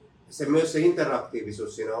 myös se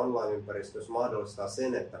interaktiivisuus siinä online-ympäristössä mahdollistaa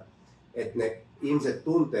sen, että ne ihmiset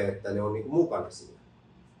tuntee, että ne on niin kuin mukana siinä.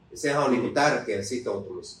 Ja sehän on niin kuin tärkeä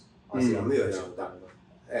sitoutumisasia myös,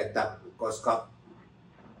 että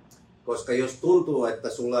koska jos tuntuu, että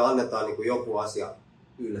sulle annetaan niin kuin joku asia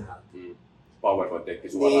ylhäältä, PowerPoint-tekki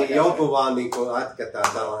suoraan niin joku vaan niin kuin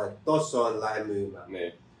ätkätään tällainen, että tossa on lähde myymään.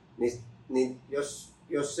 Niin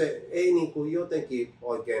jos se ei niin kuin jotenkin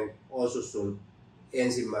oikein osu sun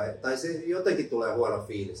ensimmäinen, tai se jotenkin tulee huono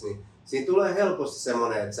fiilis, niin siinä tulee helposti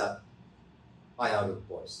semmoinen, että sä ajaudut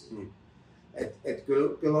pois.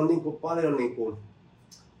 Kyllä on niin kuin paljon niin kuin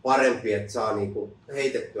parempi, että saa niin kuin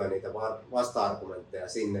heitettyä niitä vasta-argumentteja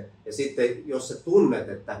sinne. Ja sitten jos sä tunnet,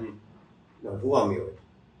 että ne on huomioitu,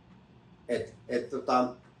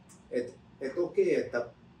 okei, että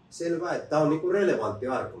selvä, että tämä on niin kuin relevantti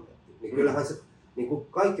argumentti. Niin kyllähän se, niin kuin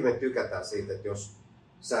kaikki me tykätään siitä, että jos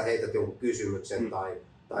sä heität jonkun kysymyksen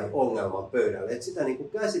tai ongelman pöydälle, että sitä niin kuin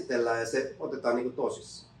käsitellään ja se otetaan niin kuin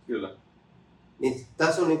tosissaan. Kyllä. Niin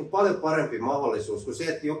tässä on niin kuin paljon parempi mahdollisuus kuin se,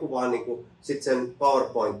 että joku vaan niin kuin sit sen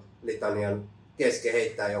PowerPoint-litanian kesken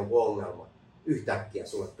heittää jonkun ongelman yhtäkkiä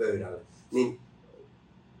sulle pöydälle. Niin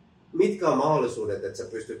mitkä on mahdollisuudet, että sä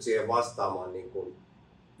pystyt siihen vastaamaan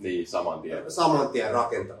niin saman tien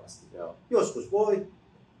rakentavasti? Joo. Joskus voi,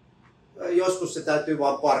 joskus se täytyy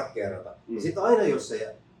vaan parkkeerata. Sitten aina jos sä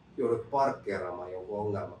joudut parkkeeraamaan jonkun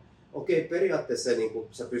ongelman, okei, periaatteessa niin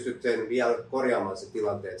sä pystyt sen vielä korjaamaan se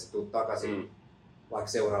tilanteen, että sä tulet takaisin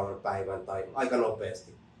vaikka seuraavan päivän tai aika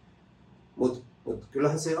nopeasti. Mut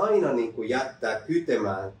kyllähän se aina niin kuin jättää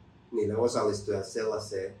kytemään niille osallistujille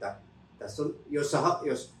sellaiseen, että tässä on,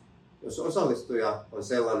 jos osallistuja on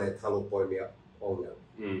sellainen, että haluaa poimia ongelmia.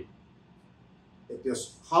 Että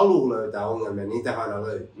jos haluaa löytää ongelmia, niitä aina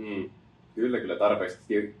löytyy. Kyllä, tarpeeksi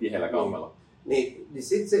tiheällä kammella. Niin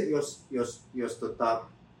sitten se, jos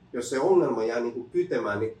se ongelma jää niin kuin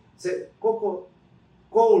kytemään, niin se koko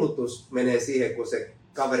koulutus menee siihen, kun se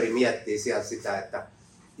kaveri miettii sieltä sitä, että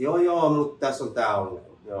joo, mutta tässä on tämä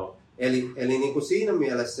ongelma. Joo. Eli niin kuin siinä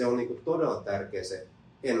mielessä se on niin kuin todella tärkeä se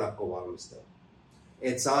ennakkovalmistelu.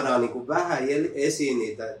 Että saadaan niin kuin vähän esiin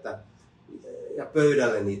niitä ja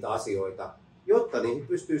pöydälle niitä asioita, jotta niihin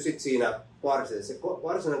pystyy sitten siinä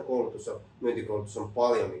varsinainen koulutus ja myyntikoulutus on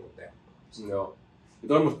paljon niin kuin tehokkaampi. Joo.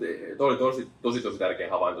 Toi oli tosi tärkeä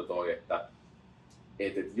havainto toi, että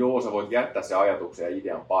joo, sä voit jättää sen ajatuksen ja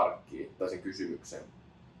idean parkkiin tai sen kysymyksen.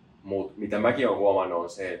 Mutta mitä mäkin olen huomannut on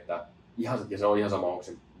se, että ja se on ihan sama, onko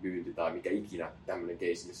se myynti tai mikä ikinä tämmöinen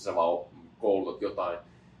keissi, missä sä vaan koulutat jotain.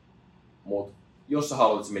 Mutta jos sä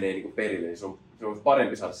haluat, että se menee niinku perille, niin se on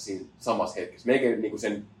parempi saada se siinä samassa hetkessä. Melkein niinku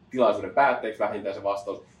sen tilaisuuden päätteeksi vähintään se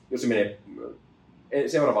vastaus. Jos se menee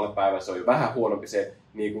seuraavalle päivälle, se on jo vähän huonompi se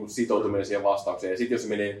niin sitoutuminen siihen vastaukseen. Ja sitten jos se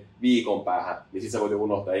menee viikon päähän, niin sitten sä voit jo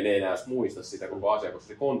unohtaa, ei ne enää edes muista sitä koko asiaa, koska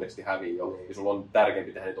se konteksti hävii jo. Ja sulla on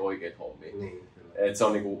tärkeämpi tehdä niitä oikeita hommia. Et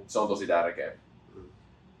se on tosi tärkeä.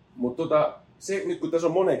 Mutta nyt kun tässä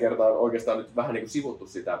on monen kertaan oikeastaan nyt vähän niin kuin sivuttu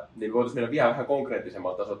sitä, niin voitaisiin mennä vielä vähän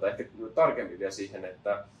konkreettisemmalta tasolta, ehkä tarkemmin vielä siihen,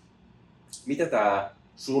 että mitä tämä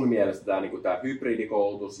sun mielestä tämä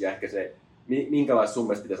hybridikoulutus ja ehkä se, minkälaista sun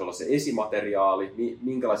mielestä pitäisi olla se esimateriaali,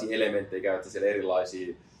 minkälaisia elementtejä käytetään siellä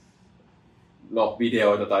erilaisia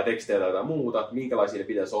videoita tai tekstejä tai jotain muuta, minkälaisia ne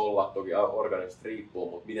pitäisi olla, toki organisesta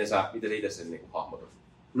riippuu, mutta miten sä itse sen niin hahmotat?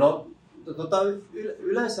 No,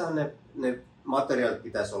 yleensähän ne materiaalit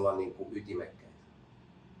pitäisi olla niin kuin ytimekkäitä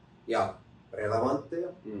ja relevantteja.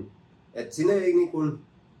 Et sinne ei niin kuin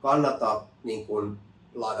kannata niin kuin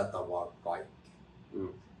ladata vaan kaikki.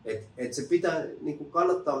 Et se pitää, niin kuin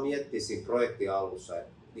kannattaa miettiä siinä projektin alussa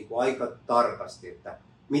niin kuin aika tarkasti, että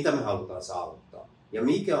mitä me halutaan saavuttaa ja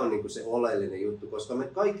mikä on niin kuin se oleellinen juttu, koska me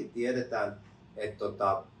kaikki tiedetään, että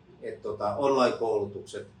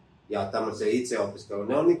online-koulutukset ja tämmöisen itseopiskelun,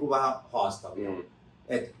 ne on niin kuin vähän haastavia.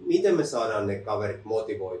 Et miten me saadaan ne kaverit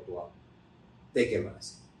motivoitua tekemään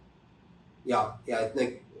sitä. Ja että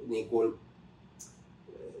ne niin kuin,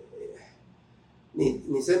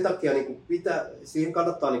 niin sen takia niin siihen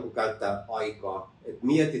kannattaa niin käyttää aikaa, että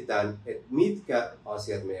mietitään, että mitkä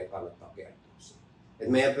asiat meidän kannattaa kertoa.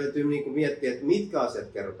 Että meidän täytyy miettiä, että mitkä asiat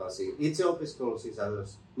kerrotaan siinä itseopiskelun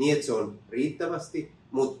sisällössä niin, että se on riittävästi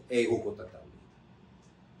mutta ei hukuteta niitä.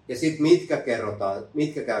 Ja sitten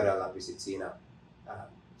mitkä käydään läpi sit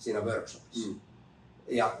siinä workshopissa.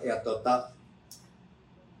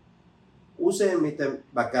 Useimmiten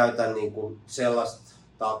mä käytän niinku sellaista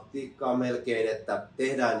taktiikkaa melkein, että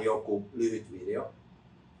tehdään joku lyhyt video,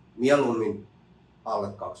 mieluummin alle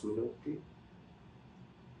 2 minuuttia.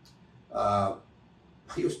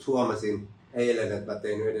 Just huomasin eilen, että mä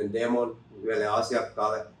tein yhden demon yhdelle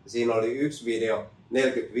asiakkaalle. Ja siinä oli yksi video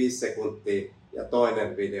 45 sekuntia ja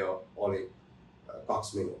toinen video oli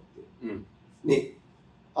 2 minuuttia. Niin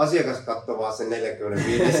asiakas katsoi vaan sen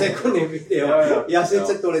 45 sekunnin video. Ja sitten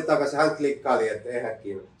se tuli takaisin, hän klikkaili, että eihän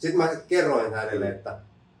kiinni. Sitten mä kerroin hänelle, että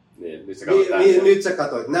nyt sä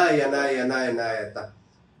katsoit näin ja näin ja näin,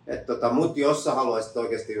 mutta jos sä haluaisit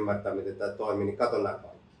oikeasti ymmärtää, miten tämä toimii, niin katso nämä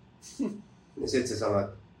kaikki. Niin sitten se sanoi,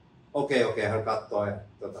 että okei, hän katsoo ja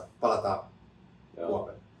palataan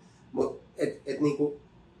huomenna. Mutta niinku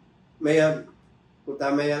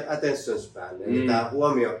tämä meidän attention span, eli tämä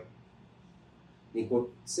huomio,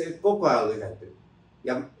 niinku, se koko ajan lyhentyy.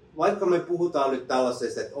 Ja vaikka me puhutaan nyt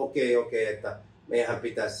tällaisesta, että okei, että meidän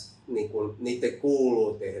pitäisi, niinku, niiden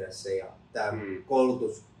kuuluu tehdä se ja tämä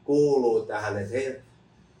koulutus kuuluu tähän, että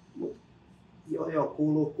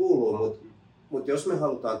kuuluu, mutta jos me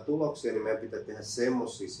halutaan tuloksia, niin meidän pitää tehdä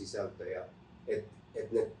semmoisia sisältöjä, että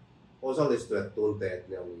ne osallistujat tuntee,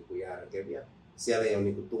 että ne on niinku järkeviä. Siellä ei ole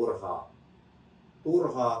niinku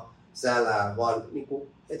turhaa sälää, vaan niinku,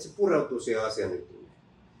 että se pureutuu siihen asian ytimeen.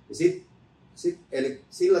 Eli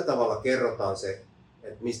sillä tavalla kerrotaan se,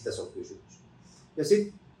 että mistä se on kysymys. Ja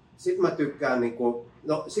sit mä tykkään,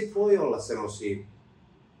 sit voi olla semmosia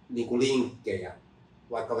niinku linkkejä,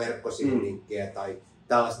 vaikka verkkosivulinkkejä tai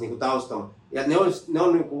tällaista niinku taustalla. Ja ne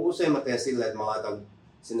on niinku useimmat teen silleen, että mä laitan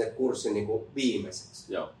sinne kurssin niinku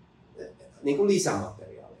viimeiseksi. Niinku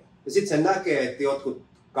lisämateriaalia. Ja sitten sen näkee, että jotkut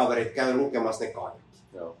kaverit käy lukemassa ne kaikki.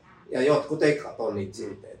 Ja jotkut ei katso niitä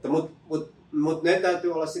sitten. Mutta ne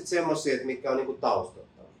täytyy olla sitten semmosia, että mitkä on niinku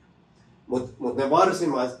taustottavia. Mutta ne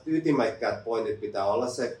varsinaiset ytimäkkäät pointit pitää olla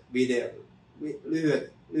se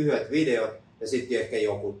lyhyet videot ja sitten ehkä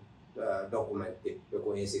joku dokumentti,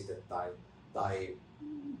 joku esite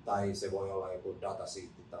tai se voi olla joku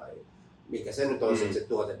datasiitti tai mikä se nyt on se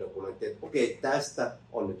tuotedokumentti, että okei, tästä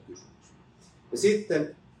on nyt kysymys. Ja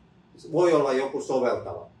sitten voi olla joku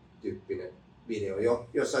soveltava tyyppinen video,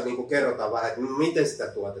 jossa niinku kerrotaan vähän, että miten sitä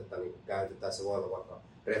tuotetta niinku käytetään. Se voi olla vaikka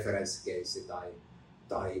referenssikeissi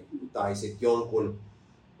tai sitten jonkun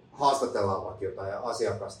haastatellaan vaikka jotain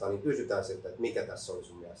asiakasta, niin kysytään sitten, että mikä tässä oli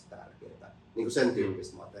sun mielestä tärkeää. Niin kuin sen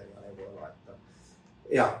tyyppistä materiaalia voi laittaa.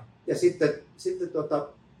 Ja sitten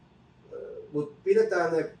mutta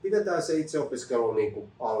pidetään se itseopiskelu niin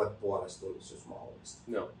kuin alle puolesta tunnissa, jos mahdollista.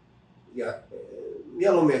 Ja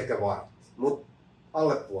mieluummin ehkä vartti, mutta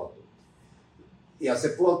alle puoli tuntia. Ja se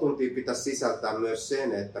puoli tuntia pitäisi sisältää myös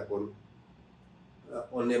sen, että kun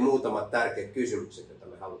on ne muutamat tärkeät kysymykset, joita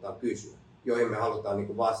me halutaan kysyä, joihin me halutaan niin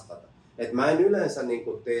kuin vastata. Et mä en yleensä niin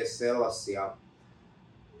kuin tee sellaisia,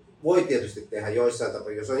 voi tietysti tehdä joissain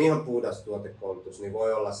tapauksissa, jos on ihan puhdas tuotekoulutus, niin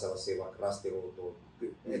voi olla sellaisia vaikka rastiruutuun,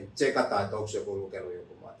 että tsekataan, että onko joku lukenut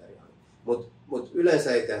joku materiaali. Mutta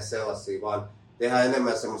yleensä ei tehdä sellaisia, vaan tehdään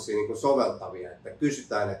enemmän sellaisia niin kuin soveltavia, että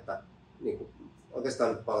kysytään, että niin kuin,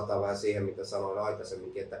 oikeastaan nyt palataan vähän siihen, mitä sanoin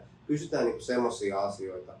aikaisemminkin, että kysytään niin kuin sellaisia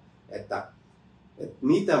asioita, että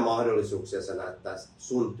mitä mahdollisuuksia sä näet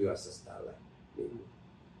sun työssäsi tälle,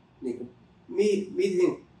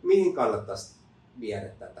 mihin kannattaisi viedä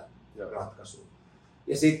tätä ratkaisua.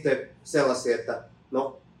 Ja sitten sellaisia, että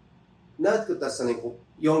no, näetkö tässä niin kuin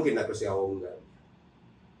jonkinnäköisiä ongelmia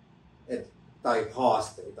tai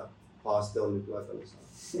haasteita. Haaste on nykyaikainen sana.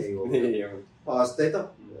 Ei ole. Haasteita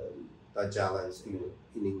tai challenge in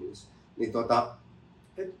English. Niin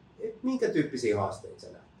minkä tyyppisiä haasteita sä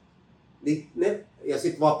näet? Ja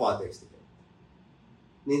sitten vapaa tekstikenttä.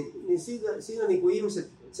 Niin siinä niin kuin ihmiset,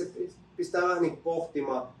 se pistää vähän niin kuin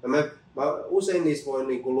pohtimaan. Ja mä usein niissä voi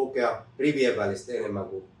niin kuin lukea rivien välistä enemmän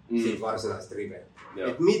kuin siitä varsinaista riveä.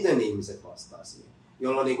 Että miten ihmiset vastaa siihen,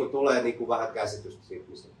 jolloin niin kuin tulee niin kuin vähän käsitystä siitä,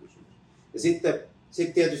 mistä on kysymys. Ja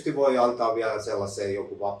sitten tietysti voi antaa vielä sellaiseen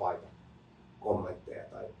joku vapaita kommentteja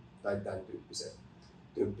tai tämän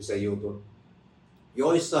tyyppisen jutun.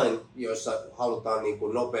 Joissa halutaan niin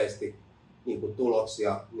kuin nopeasti niin kuin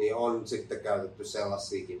tuloksia, niin on sitten käytetty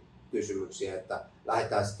sellaisiakin kysymyksiä, että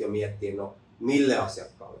lähdetään sitten jo miettimään, no mille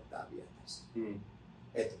asiakkaalle tämä vietäisiin.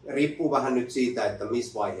 Et riippuu vähän nyt siitä, että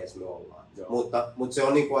missä vaiheessa me ollaan. Mutta se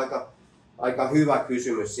on niin kuin aika hyvä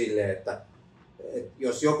kysymys sille, että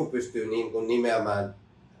jos joku pystyy niin kuin nimeämään,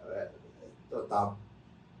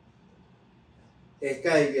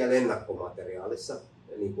 ehkä ei vielä ennakkomateriaalissa,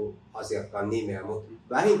 niin kuin asiakkaan nimeä, mutta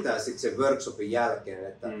vähintään sitten sen workshopin jälkeen,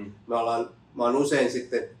 että mä oon usein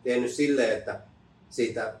sitten tehnyt silleen, että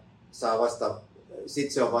siitä saa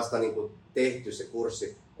sitten se on vasta niin kuin tehty se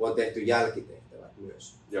kurssi, kun on tehty jälkitehtävät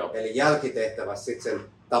myös. Joo. Eli jälkitehtävät sitten sen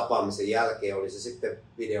tapaamisen jälkeen, oli se sitten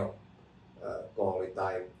videokooli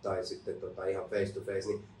tai sitten ihan face to face,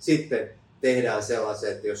 niin sitten tehdään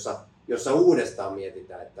sellaiset, jossa uudestaan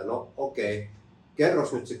mietitään, että no okei,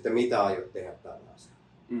 kerros nyt sitten mitä aiot tehdä tällä asialla.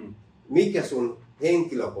 Mikä sun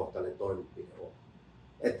henkilökohtainen toimenpide on?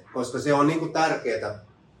 Koska se on niinku tärkeää,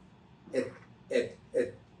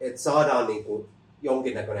 että saadaan niinku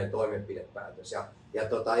jonkinnäköinen toimenpidepäätös. Ja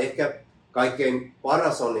ehkä kaikkein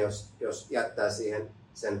paras on, jos jättää siihen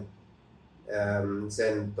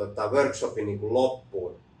sen workshopin niinku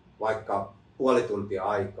loppuun vaikka puoli tuntia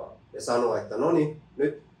aikaa ja sanoo, että no niin,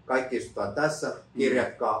 nyt kaikki istutaan tässä,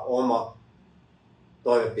 kirjatkaa oma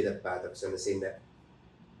toimenpidepäätöksenne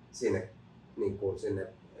sinne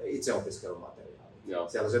itseopiskelumateriaaliin. Joo.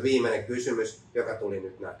 Siellä on se viimeinen kysymys, joka tuli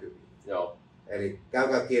nyt näkyviin. Joo. Eli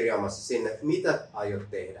käykää kirjaamassa sinne, mitä aiot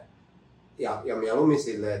tehdä. Ja mieluummin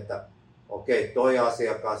silleen, että okei, toi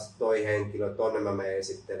asiakas, toi henkilö, tonne mä menen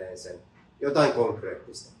esittelemään sen. Jotain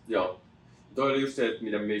konkreettista. Joo. Toi oli just se,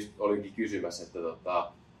 mitä olinkin kysymässä, että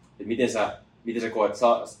miten sä koet,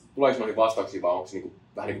 tuleeko noihin vastauksia vai onko se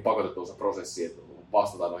vähän niin kuin pakotettu se prosessi, että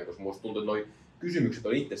vastataan noihin, koska musta tuntuu, että noi kysymykset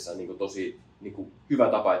on itsessään niin kuin tosi niin kuin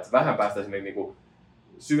hyvä tapa, että vähän päästään sinne niin kuin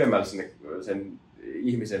syvemmälle sinne sen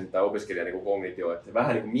ihmisen tai opiskelijan niin kognitioon, että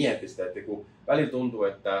vähän niin kuin miettii sitä, että kun välillä tuntuu,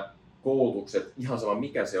 että koulutukset, ihan sama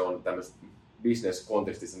mikä se on tämmöisessä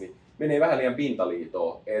business-kontekstissa, niin menee vähän liian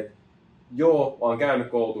pintaliitoon. Et joo, mä oon käynyt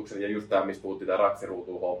koulutuksen ja just tämä, missä puhuttiin, tämä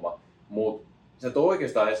raksiruutuun homma, mutta sä et ole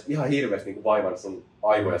oikeastaan edes ihan hirveästi niin kuin vaivannut sun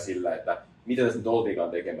aivoja sillä, että mitä tässä nyt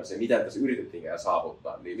oltiinkaan tekemässä ja mitä tässä yritettiinkään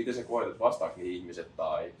saavuttaa, niin miten sä koet, että vastaako niihin ihmiset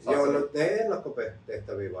tai... Joo, no ne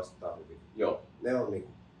ennakkotehtäviä vastaa hyvin. Joo. Ne on niin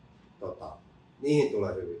kuin, niihin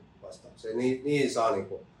tulee hyvin vastauksia. Niihin saa niin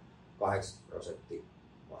kuin 80%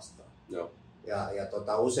 vastaan. Joo. Ja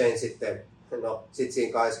usein sitten, no sit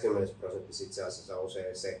siinä 20% itse asiassa on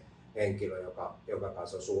usein se henkilö, joka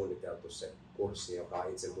kanssa on suunniteltu se kurssi, joka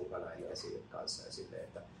on itse mukana ehkä siinä kanssa. Ja silleen,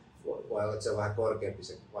 että voi olla, että se on vähän korkeampi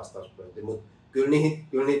se vastausprosentti, mutta kyllä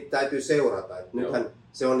niitä täytyy seurata. Et nythän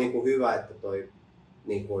se on niinku hyvä, että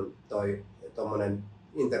toi tommonen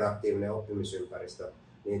interaktiivinen oppimisympäristö,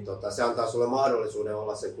 niin se antaa sulle mahdollisuuden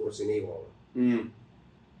olla sen kurssin ivolla.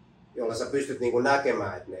 Jolla sä pystyt niinku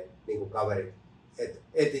näkemään, että ne niinku kaverit,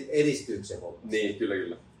 edistyykö se homma. Niin,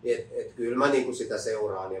 kyllä. Kyllä mä niinku sitä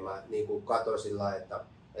seuraan ja mä niinku katon sillä lailla,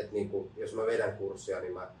 että niinku, jos mä vedän kurssia,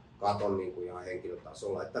 niin mä katon niinku ihan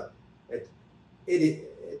henkilötasolla, että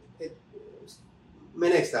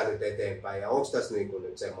meneekö tää nyt eteenpäin ja onko tässä niinku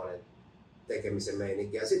nyt semmoinen tekemisen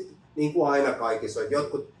meininki. Ja sitten niin kuin aina kaikissa on,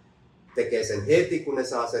 jotkut tekee sen heti, kun ne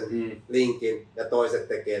saa sen linkin ja toiset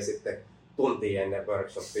tekee sitten tuntia ennen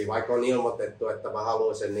workshopia, vaikka on ilmoitettu, että mä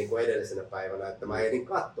haluan sen niin kuin edellisenä päivänä, että mä ehdin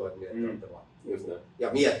katsoa, että mitä te vaan. Ja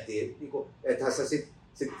miettii, niin kuin, ethän sä sit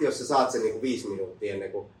jos sä saat sen niin kuin 5 minuuttia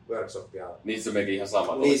ennen kuin workshopia. Niin se on melkein ihan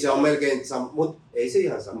sama. Niin se on melkein sama, mutta ei se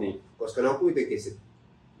ihan sama, koska ne on kuitenkin sit,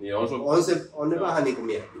 niin on ne vähän niin kuin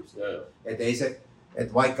miettiä. Että ei se,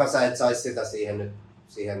 että vaikka sä et saisi sitä siihen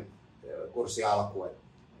kurssin alkuun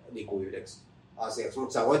niin kuin yhdeksi asiaksi,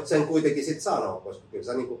 mutta sä voit sen kuitenkin sit sanoa, koska kyllä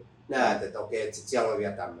sä niin kuin näet, että okei, että sit siellä on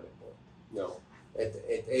vielä tämmöinen pointti.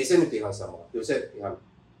 Ei se nyt ihan sama. Kyllä se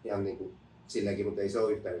ihan niin kuin silläkin, mutta ei se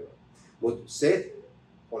ole yhtä hyvä. Mutta se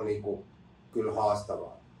on niin kuin kyllä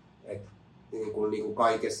haastavaa, että niin kuin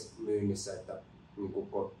kaikessa myynnissä, että niin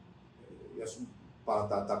kuin, jos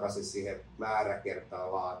palataan takaisin siihen määrä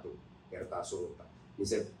kertaa laatu kertaa suunta, niin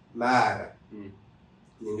se määrä, niin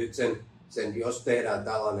nyt sen jos tehdään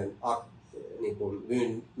tällainen niin kuin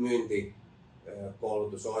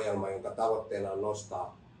myyntikoulutusohjelma, jonka tavoitteena on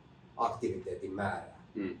nostaa aktiviteetin määrää,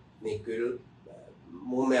 niin kyllä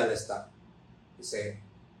mun mielestä se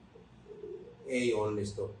ei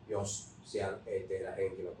onnistu, jos siellä ei tehdä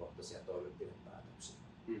henkilökohtaisia toimenpidepäätöksiä.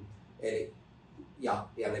 Eli, ja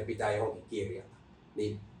ne pitää johonkin kirjata.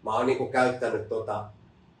 Niin mä oon niinku käyttänyt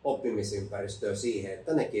oppimisympäristöä siihen,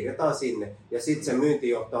 että ne kirjataan sinne. Ja sitten se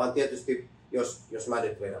myyntijohtohan tietysti, jos mä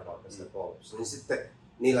nyt vedän vaikka sitä koulutusta, niin sitten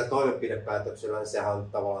niillä toimenpidepäätöksillä, niin sehän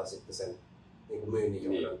on tavallaan sitten sen niin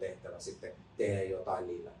myynninjohdon tehtävä sitten tehdä jotain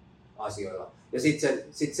niillä asioilla. Ja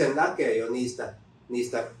sitten sen näkee jo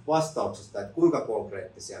niistä vastauksista, että kuinka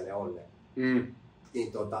konkreettisia ne on ne.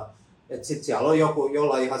 Niin että sitten siellä on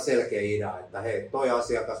jolla ihan selkeä idea, että hei, toi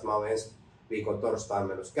asiakas mä oon ensi viikon torstain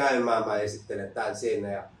menossa käymään, mä esittelen tän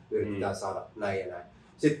sinne ja yritetään saada näin ja näin.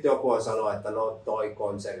 sitten joku on sanonut, että no toi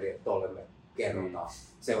konserni, että tolle me kerrotaan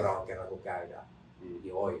seuraavan kerran kun käydään.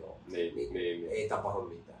 Joo. Niin. Ei tapahdu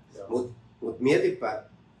mitään. Mut mietipä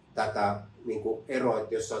tätä niinku eroa,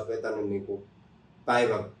 että jos sä oot vetänyt niinku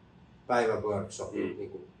päivän workshopin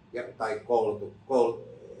niinku, tai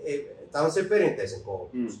tällaisen perinteisen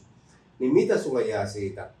koulutuksen, niin mitä sulle jää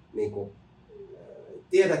siitä? Niinku,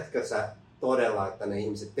 tiedätkö sä todella, että ne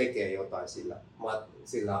ihmiset tekee jotain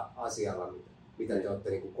sillä asialla, mitä te olette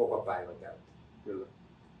niinku koko päivän käyttäneet? Kyllä.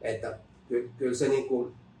 Että kyllä se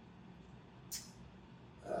niinku,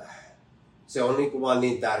 se on niinku vaan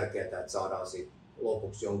niin tärkeää, että saadaan siitä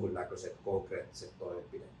lopuksi jonkunnäköiset konkreettiset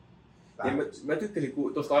toimenpiteet. Mä tykkäsin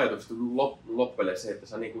tuosta ajatuksesta loppujen se, että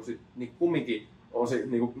sä kumminkin on se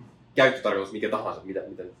käyttötarkoitus mikä tahansa, mitä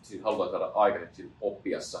siinä halutaan saada aikaiseksi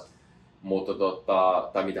oppiassa, mutta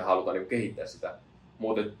tai mitä halutaan kehittää sitä.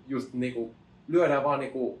 Mutta just lyödään vaan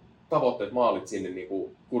tavoitteet, maalit sinne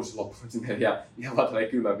kurssin loppuun sinne ja ihan vaan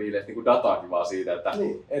tällainen kylmänviileistä dataakin vaan siitä, että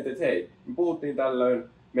et hei, me puhuttiin tällöin,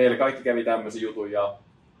 meillä kaikki kävi tämmöisen jutun ja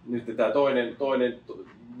nyt tämä toinen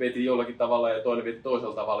veti jollakin tavalla ja toinen veti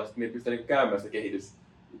toisella tavalla, sitten me pystytään käymään sitä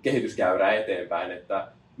kehityskäyrää eteenpäin,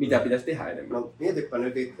 että mitä pitäisi tehdä enemmän. No mietipä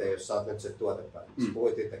nyt itse, jos sä oot nyt se tuotepäällikkö.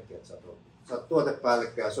 Puhuit itsekin, että sä oot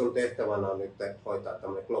tuotepäällikkö ja sun tehtävänä on nyt hoitaa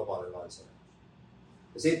tämmöinen globaali lanseeraus.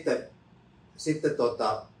 Ja sitten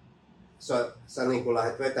sä niin kuin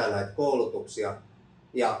lähdet vetämään näitä koulutuksia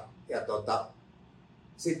ja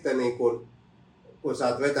sitten niin kun sä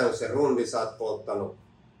oot vetänyt sen rundin, sä oot polttanut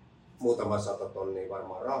muutama 100 tonnia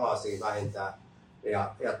varmaan rahaa siinä vähintään.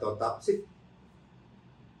 Ja sitten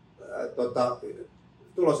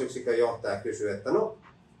tulosyksikön johtaja kysyy, että no,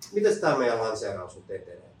 mitäs tämä meidän lanseeraus nyt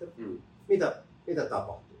etenee? Mitä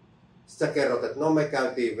tapahtuu? Sitten sä kerrot, että no me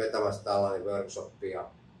käytiin vetämässä tällainen workshop ja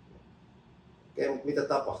mutta mitä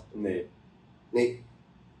tapahtuu? Niin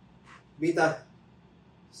mitä?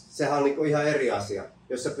 Sehän on niin ihan eri asia.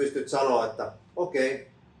 Jos sä pystyt sanoa, että okei,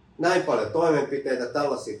 näin paljon toimenpiteitä,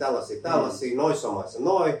 tällaisia, noissa maissa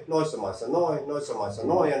noissa maissa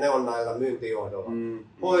ja ne on näillä myyntijohdolla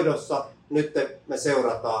hoidossa. Nyt me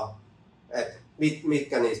seurataan, että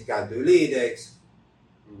mitkä niistä kääntyy liideiksi.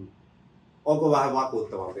 Onko vähän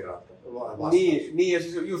vakuuttavampi ratkaisu? Niin, ja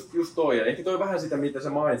siis just toi. Ja ehkä toi vähän sitä, mitä sä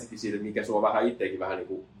mainitsikin siitä, mikä sua vähän itsekin vähän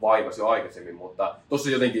vaivasi jo aikaisemmin, mutta tossa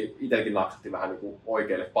jotenkin itsekin naksatti vähän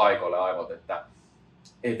oikeille paikoille aivot, että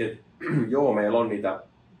joo, meillä on niitä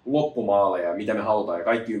loppumaaleja, mitä me halutaan, ja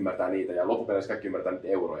kaikki ymmärtää niitä, ja loppupeleissä kaikki ymmärtää niitä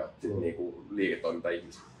euroja,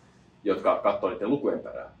 liiketoiminta-ihmisiä, jotka katsoo niiden lukujen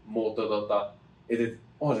perään. Mutta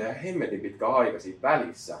onhan se ihan hemmetin pitkä aika siinä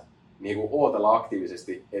välissä, ootella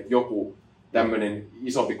aktiivisesti, että joku tämmöinen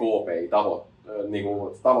isompi KPI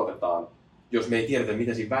tavoitetaan, jos me ei tiedetä,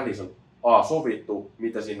 mitä siinä välissä on sovittu,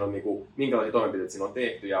 mitä siinä on, minkälaisia toimenpiteitä siinä on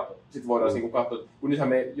tehty, ja sitten voidaan katsoa, kun nythän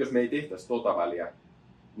jos me ei tehtäisi väliä,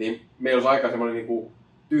 niin meillä olisi aika semmoinen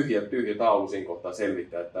tyhjä taulu siinä kohtaa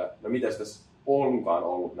selvittää, että no mitäs tässä onkaan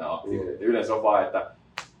ollut nämä aktiiviteet. Yleensä on vaan, että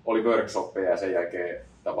oli workshoppeja ja sen jälkeen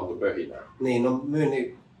tapahtui pöhinää. Niin, no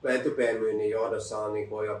B2B-myynnin johdossa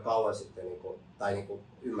on jo kauan sitten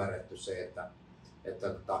ymmärretty se,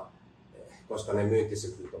 että koska ne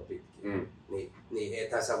myyntisyklit on pitkiä, niin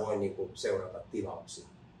ethän sä voi seurata tilauksia.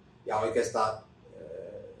 Ja oikeastaan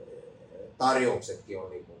tarjouksetkin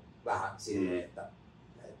on vähän silleen, että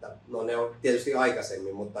no ne on tietysti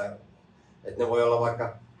aikaisemmin, mutta että ne voi olla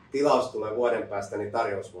vaikka tilaus tulee vuoden päästä, niin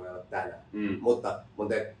tarjous voi olla tänään. Mutta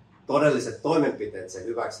todelliset toimenpiteet sen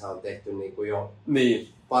hyväksi on tehty jo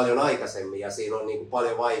paljon aikaisemmin ja siinä on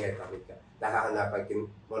paljon vaiheita, mitkä tähän nämä kaikki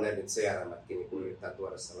modernit CRM:tkin yrittää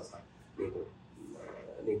tuoda sellaista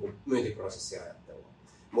myyntiprosessiajattelua.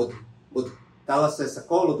 Mutta tällaisessa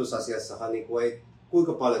koulutusasiassahan ei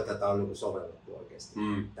kuinka paljon tätä on sovellettu oikeasti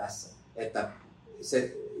tässä. Että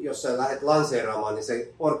jos sä lähdet lanseeraamaan, niin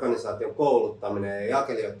se organisaation kouluttaminen ja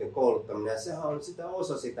jakelijoiden kouluttaminen, sehän on sitä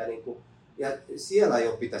osa sitä, ja siellä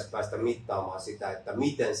jo pitäisi päästä mittaamaan sitä, että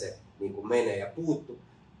miten se menee ja puuttuu.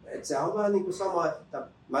 Et sehän on vähän sama, että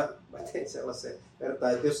mä tein sellaisen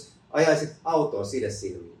vertaan, että jos ajaisit autoa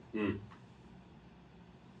sidesilmiin.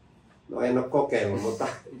 No en ole kokeillut, mutta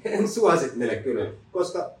en suosittele kyllä.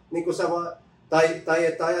 Koska sä vaan, tai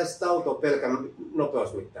että ajaisit autoa pelkän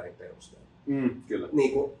nopeusmittarin perusteella. Kyllä.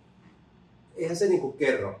 Eihän se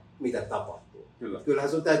kerro, mitä tapahtuu.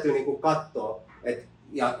 Kyllähän sun täytyy katsoa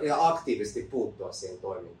ja aktiivisesti puuttua siihen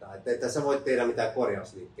toimintaan. Että sä voit tehdä mitään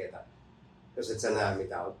korjausliikkeitä, jos et sä näe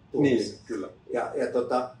mitä on tulossa. Niin, kyllä. Ja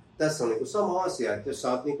tässä on sama asia, että jos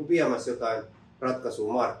sä oot viemässä jotain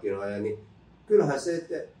ratkaisua markkinoille, niin kyllähän se,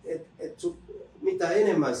 että mitä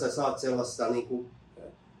enemmän sä saat sellaista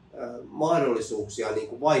mahdollisuuksia niin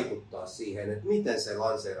kuin vaikuttaa siihen, että miten se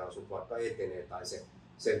lanseeraus vaikka etenee tai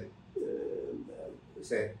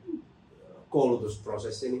se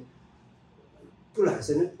koulutusprosessi, niin kyllähän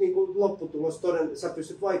se nyt niin kuin lopputulos sä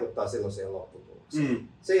pystyt vaikuttamaan silloin siihen lopputulokseen.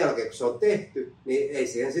 Sen jälkeen kun se on tehty, niin ei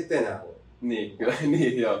siihen sitten enää voi. Niin, kyllä,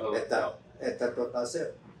 niin joo. Että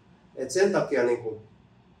sen takia niin kuin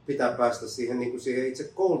pitää päästä siihen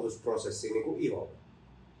itse koulutusprosessiin niin kuin iholle.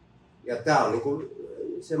 Ja tämä on niin kuin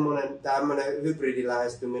semmoinen tämmöinen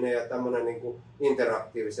hybridilähestyminen ja tämmöinen niin kuin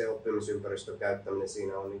interaktiivisen oppimisympäristön käyttäminen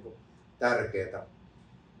siinä on niin kuin tärkeää.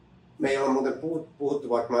 Me ei ole muuten puhuttu,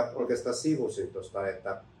 vaikka mä oikeastaan sivusin tuosta,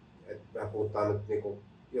 että me puhutaan nyt, niin kuin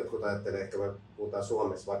jotkut ajattelee, ehkä me puhutaan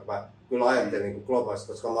Suomessa, vaikka mä kyllä ajattelen niin kuin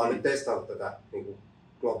globaalisesti, koska mä oon nyt testannut tätä niin kuin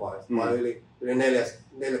globaalisesti. Mä oon yli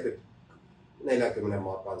 40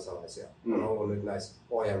 maan kansalaisia on ollut nyt näissä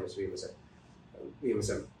ohjelmissa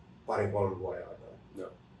viimeisen 2-3 vuoden aikana.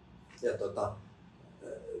 Ja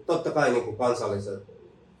totta kai niin kuin kansalliset,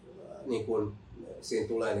 niin kuin, siinä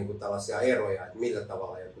tulee niin kuin tällaisia eroja, että millä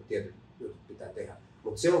tavalla jotkut tietyt jutut pitää tehdä.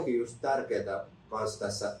 Mutta se onkin just tärkeää myös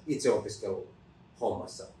tässä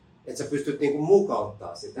itseopiskeluhommassa, että sä pystyt niin kuin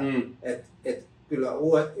mukauttaa sitä. Et kyllä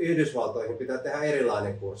Yhdysvaltoihin pitää tehdä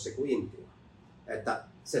erilainen kurssi kuin Intia. Että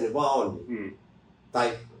se nyt vaan on niin.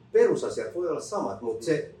 Tai perusasiat voi olla samat, mutta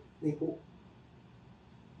se niin kuin,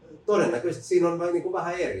 todennäköisesti siinä on niin kuin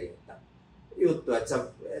vähän eri juttu, että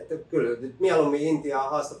kyllä nyt mieluummin Intiaa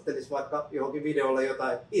haastattelisi vaikka johonkin videolle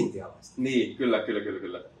jotain intialaista. Niin, kyllä.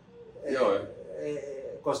 Joo.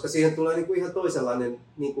 Koska siihen tulee niin kuin ihan toisenlainen,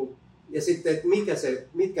 niin kuin, ja sitten, että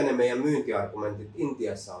mitkä ne meidän myyntiargumentit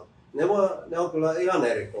Intiassa on. Ne on kyllä ihan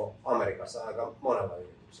eri kuin Amerikassa aika monella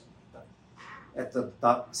yrityksellä.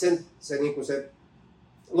 Se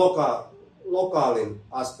lokaalin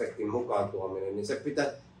aspektin mukaan tuominen, niin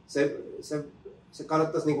se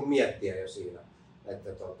kannattaisi niin kuin miettiä jo siinä, että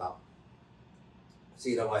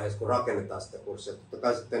siinä vaiheessa kun rakennetaan sitä kurssia. Totta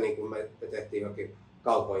kai sitten niin kuin me tehtiin jokin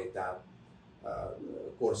kaupoihin tämä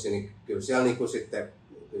kurssi, niin kyllä siellä niin kuin sitten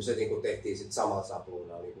kyllä se niin kuin tehtiin sitten samalla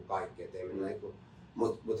sapluunalla niin kuin kaikki. Niin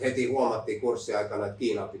mutta heti huomattiin kurssin aikana, että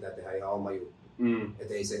Kiinaan pitää tehdä ihan oma juttu.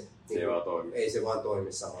 Että ei se vaan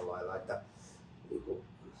toimi samalla lailla. Että, niin kuin,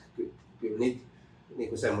 kyllä niitä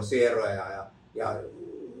niin semmoisia eroja ja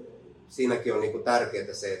siinäkin on niin kuin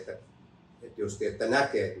tärkeää se, että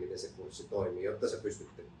näkee, että miten se kurssi toimii, jotta sä pystyt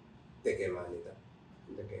tekemään niitä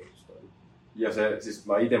kehitystoimia. Ja siis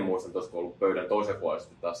mä itse muistan tuossa, kun ollut pöydän toisen puolella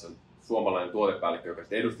taas suomalainen tuotepäällikkö, joka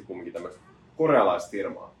edusti kumminkin tämmöistä korealaista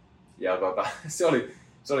firmaa. Ja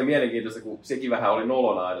se oli mielenkiintoista, kun sekin vähän oli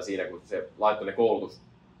nolona aina siinä, kun se laittoi ne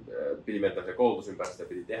piti mennä se koulutusympäristö ja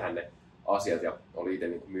piti tehdä ne asiat ja oli itse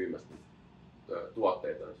niin kuin myymässä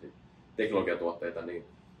tuotteita, teknologiatuotteita, niin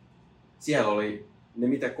siellä oli ne,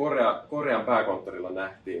 mitä Korean pääkonttorilla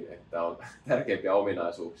nähtiin, että on tärkeimpiä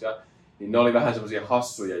ominaisuuksia, niin ne oli vähän semmoisia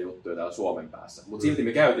hassuja juttuja täällä Suomen päässä. Mutta silti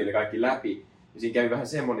me käytiin ne kaikki läpi, ja siinä kävi vähän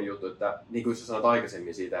semmoinen juttu, että niin kuin sä sanoit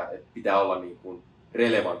aikaisemmin siitä, että pitää olla niin kuin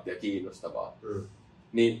relevantti ja kiinnostavaa.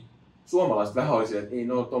 Niin suomalaiset vähän oli sille, että ei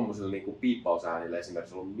ne ole tommosilla niin kuin piippausäänillä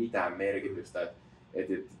esimerkiksi ollut mitään merkitystä,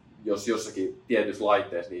 että jos jossakin tietyssä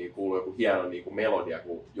laitteessa niin kuuluu joku hieno niin kuin melodia,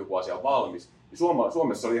 kun joku asia on valmis. Niin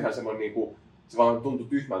Suomessa oli ihan semmoinen, niin kuin, se vaan tuntui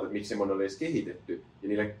tyhmältä, että miksi semmoinen oli edes kehitetty. Ja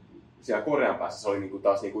niille siellä Korean päässä se oli niin kuin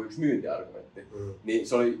taas niin kuin yksi myyntiargumentti. Niin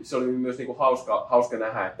se oli myös niin kuin hauska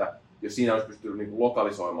nähdä, että jos siinä olisi pystynyt niin kuin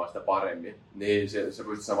lokalisoimaan sitä paremmin, niin se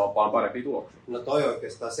pystyisi saamaan paljon parempia tuloksia. No toi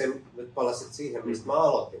oikeastaan, se nyt palasit siihen, mistä mä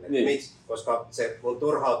aloitin. Että miksi? Koska se mun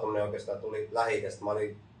turhautuminen oikeastaan tuli Lähi-idästä. Mä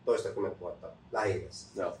olin toistakymmentä vuotta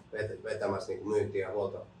Lähi-idässä vetämässä niin kuin myyntiä ja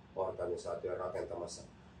huolto-organisaation rakentamassa.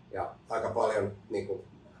 Ja aika paljon niin kuin,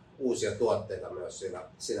 uusia tuotteita myös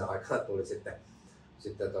siinä aikana tuli sitten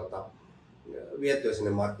viettyä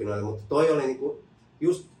sinne markkinoille. Mutta toi oli niin kuin,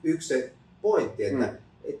 just yksi se pointti, että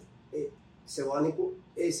se vaan niin kuin,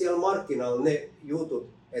 ei siellä markkinoilla ne jutut,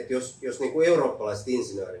 että jos niin kuin eurooppalaiset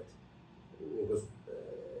insinöörit, niin kuin,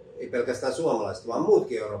 ei pelkästään suomalaiset, vaan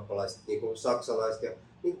muutkin eurooppalaiset, niin kuin saksalaiset ja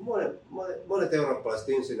niin kuin monet eurooppalaiset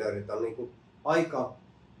insinöörit on niin kuin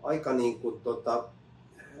aika niin kuin,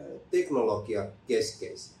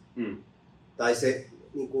 teknologiakeskeisiä. Tai se,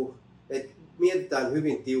 niin kuin, että mietitään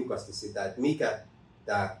hyvin tiukasti sitä, että mikä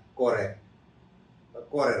tämä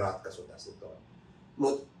core-ratkaisu tässä nyt on.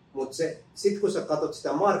 Mutta sitten kun sä katsot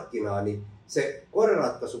sitä markkinaa, niin se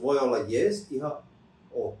core-ratkaisu voi olla ihan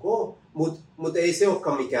ok, mutta ei se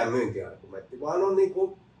olekaan mikään myyntiargumentti, vaan on niin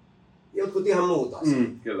kuin jotkut ihan muut asiat.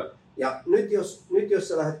 Kyllä. Ja nyt jos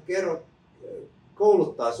sä lähdet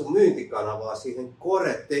kouluttaa sun myyntikanavaa siihen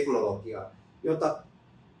core-teknologiaan,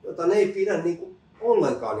 jota ne ei pidä niin kuin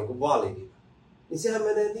ollenkaan niin kuin validina, niin sehän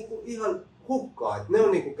menee niin kuin ihan hukkaan. Ne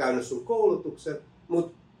on niin kuin käynyt sun koulutuksen,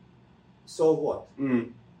 mutta so what?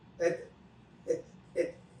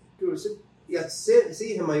 Kyllä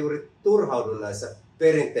siihen mä juuri turhaudun näissä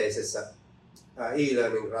perinteisissä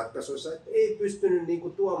e-learning-ratkaisuissa, että ei pystynyt niin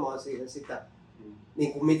kuin tuomaan siihen sitä,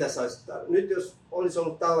 niin kuin mitä saisi. Nyt jos olisi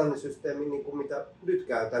ollut tällainen systeemi, niin kuin mitä nyt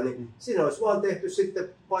käytän, niin siinä olisi vaan tehty sitten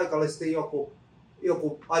paikallisesti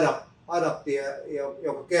joku adapti,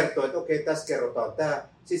 joka kertoo, että okei, tässä kerrotaan tämä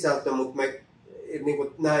sisältö, mutta niin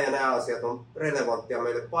kuin nämä ja nämä asiat on relevanttia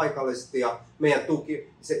meille paikallisesti ja meidän tuki,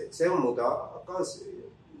 se on muuten kans,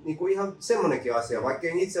 niin kuin ihan semmoinenkin asia, vaikka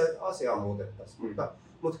ei itse asiaa muutettaisi,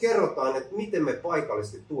 mutta kerrotaan, että miten me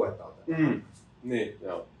paikallisesti tuetaan tätä. Niin,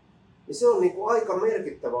 joo. Ja se on niin kuin aika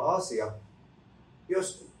merkittävä asia,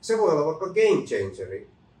 jos se voi olla vaikka game changeri,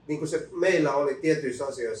 niin kuin se meillä oli tietyissä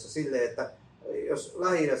asioissa silleen, että jos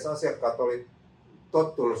Lähi-idässä asiakkaat oli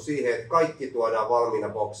tottunut siihen, että kaikki tuodaan valmiina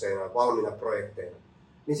bokseina, valmiina projekteina,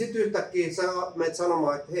 niin sitten yhtäkkiä sä menet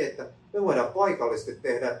sanomaan, että hei, että me voidaan paikallisesti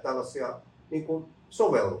tehdä tällaisia niin kuin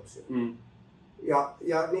sovelluksia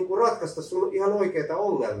ja niin kuin ratkaista sun ihan oikeita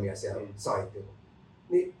ongelmia siellä saitilla.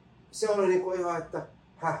 Niin se oli niin kuin ihan, että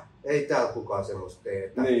ei täällä kukaan semmoista tee,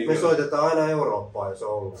 että me soitetaan aina Eurooppaan, jos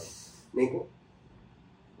on ongelma.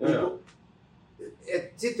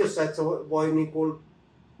 Sitten jos sä et voi niin kuin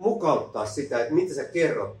mukauttaa sitä, että mitä sä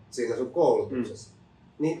kerrot siinä sun koulutuksessa,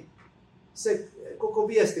 niin se koko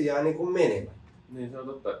viesti jää niin kuin menemään. Niin se on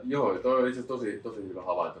totta. Joo, toi on itse tosi hyvä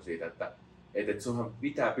havainto siitä, että sunhan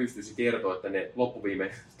pitää pystyisi kertoa, että ne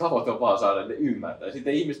loppuviimein tavoite on vaan saada, että ne ymmärtää. Ja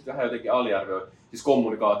sitten ihmiset vähän jotenkin aliarvioi siis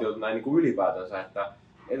kommunikaatiota näin niin kuin ylipäätänsä, että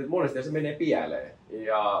monesti se menee pieleen.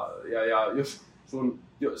 Ja jos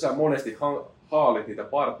sä monesti haalit niitä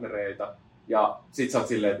partnereita ja sit sä oot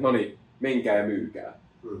silleen, että no niin, menkää ja myykää.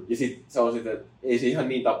 Ja sit sä on sitten, että ei se ihan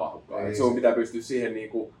niin tapahdukaan. Sun pitää pystyä siihen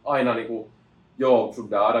niinku, aina niinku, joo, sun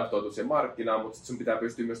pitää adaptoitua siihen markkinaan, mutta sun pitää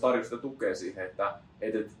pystyä myös tarjoamaan sitä tukea siihen, että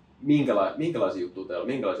minkälaisia juttuja teillä on,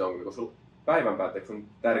 minkälaisia ongelmia, koska päivän päätteeksi sun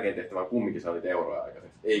tärkein tehtävä on kumminkin saada niitä euroja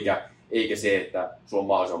aikaiseksi. Eikä se, että sulla on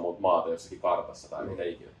mahdollisimman monta maata jossakin kartassa tai mitä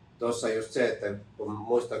ikinä. Tuossa just se, että kun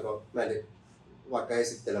muistako menin vaikka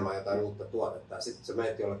esittelemään jotain uutta tuotetta ja sitten sä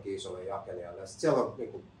menet jollekin isolle jakelijalle ja sitten siellä on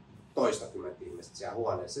niinku toistakymmentä ihmistä siellä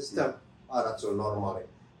huoneessa. Sitten aloitat sun normaali,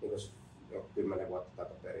 niin jo 10 vuotta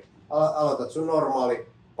takaperin, aloitat sun normaali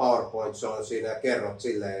PowerPoint, se on siinä ja kerrot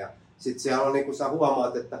silleen ja sitten siellä on niinku, sä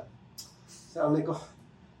huomaat, että se on niinku,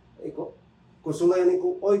 kun sulla ei ole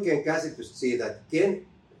niinku oikein käsitystä siitä, että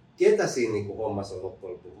ketä siinä niinku hommassa on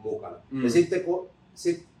loppujen lopuksi mukana. Ja sitten kun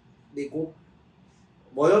niinku,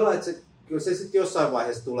 voi olla, että kyllä se sitten jossain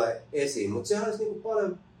vaiheessa tulee esiin, mutta sehän olisi niinku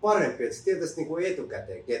paljon parempi, että sä tietäisit niinku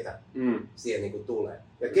etukäteen, ketä siihen niinku tulee.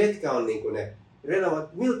 Ja ketkä on niinku ne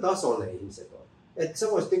relevantit, millä tasolla ne ihmiset on. Että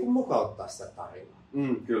sä voisit niinku mukauttaa sitä tarinaa.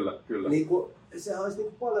 Kyllä. Niinku, sehän olisi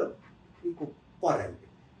niinku paljon niinku parempi.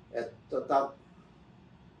 Et,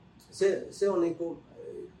 se on niinku,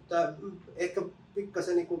 ehkä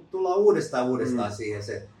pikkasen niinku tullaan uudestaan siihen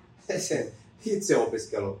sen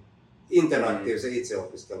itseopiskelu, interaktiivisen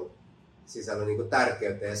itseopiskelun sisällön niinku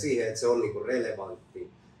tärkeyteen ja siihen, että se on niinku relevantti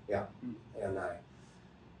ja näin.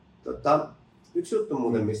 Yksi juttu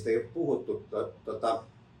muuten, mistä ei ole puhuttu,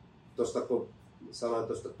 tuosta kun sanoin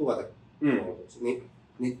tuosta tuotekoulutuksesta,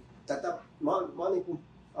 niin tätä mä oon niinku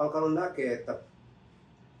alkanut näkee, että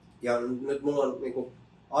ja nyt mulla on niinku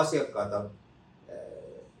asiakkaita,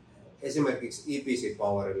 esimerkiksi Easy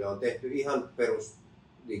Powerille on tehty ihan perus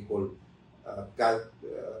niinku,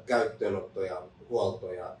 käyttöönottoja,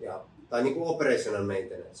 huoltoja tai niinku operational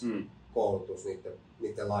maintenance koulutus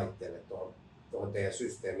niiden laitteille tuohon teidän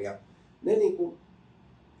systeemiin. Ja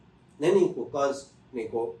ne kans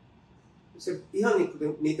se ihan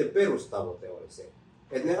niiden perustavoite oli se,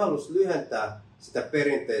 että ne halusi lyhentää sitä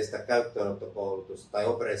perinteistä käyttöönottokoulutusta tai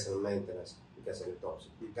operational maintenance, mikä se nyt on,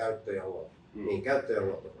 käyttö- ja huolto. Niin, käyttö- ja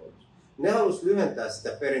huoltokoulutus. Ne halusi lyhentää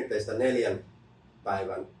sitä perinteistä 4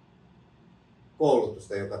 päivän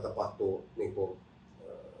koulutusta, joka tapahtuu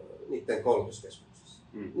niiden koulutuskeskuksissa.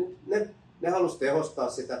 Ne halusi tehostaa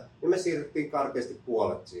sitä ja me siirryttiin karkeasti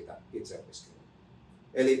puolet siitä itseopiskeluun.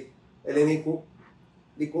 Eli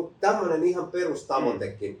tämmöinen ihan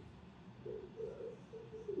perustavoitekin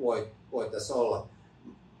voi tässä olla.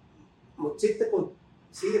 Mutta sitten kun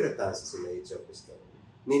siirretään se sinne itseopiskeluun,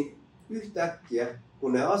 niin yhtäkkiä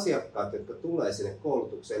kun ne asiakkaat, jotka tulee sinne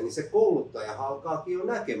koulutukseen, niin se kouluttaja alkaakin jo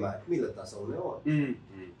näkemään, että millä tasolla ne on.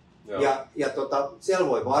 Siellä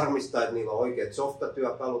voi varmistaa, että niillä on oikeat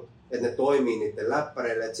softatyökalut, että ne toimii niiden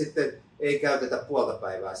läppäreille, että sitten ei käytetä puolta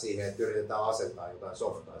päivää siihen, että yritetään asentaa jotain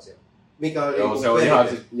softaa siellä. mikä on joo, se on ihan,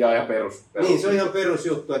 siis, ihan perus. Niin, se on ihan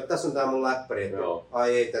perusjuttu, että tässä on tää mun läppäri, että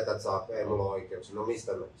ai ei tätä saa, ei mulla ole oikeuksia, no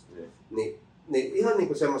mistä mä? Niin ihan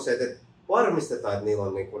niinku semmoiset, että varmistetaan, että niillä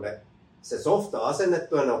on niinku se softa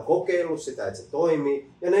asennettu ja ne on kokeillut sitä, että se toimii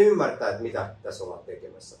ja ne ymmärtää, että mitä tässä ollaan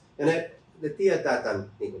tekemässä. Ja ne tietää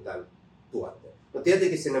tämän, niinku tämän tuotteen. No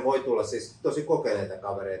tietenkin sinne voi tulla siis tosi kokeneita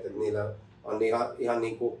kavereita, että niillä on ihan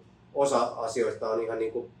niinku, osa asioista on ihan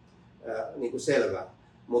niinku selvää.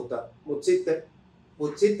 Mutta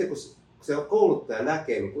sitten kun se kouluttaja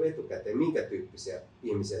näkee niin kuin etukäteen, minkä tyyppisiä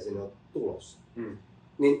ihmisiä sinne on tulossa,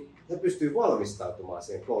 niin he pystyy valmistautumaan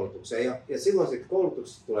siihen koulutukseen. Ja silloin siitä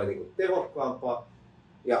koulutuksesta tulee niin kuin tehokkaampaa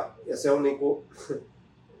ja se on niin kuin,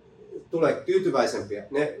 tulee tyytyväisempiä.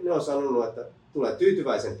 Ne on sanonut, että tulee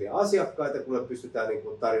tyytyväisempiä asiakkaita, kun me pystytään niin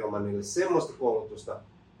kuin tarjoamaan niille semmoista koulutusta,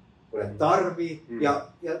 kun ne tarvii. Ja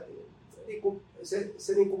niin kuin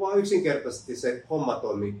se niin kuin vaan yksinkertaisesti se homma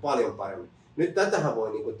toimii paljon paremmin. Nyt tätähän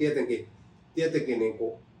voi niin kuin tietenkin niin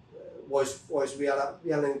kuin voisi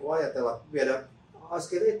vielä niin kuin ajatella, viedä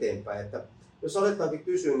askel eteenpäin, että jos aletaankin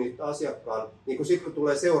kysyä niitä asiakkaan, niin kuin sitten kun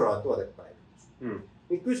tulee seuraava tuotepäivitys,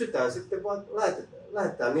 niin kysytään sitten vaan,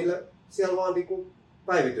 lähetetään niille siellä vaan niin kuin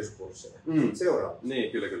päivityskursseja seuraavaksi.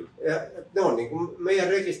 Niin, kyllä. Ja ne on niin kuin meidän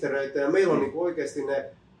rekisteröity ja meillä on niin kuin oikeasti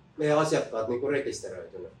meidän asiakkaat niin kuin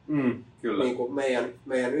rekisteröitynyt. Kyllä. Niin kuin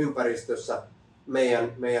meidän ympäristössä,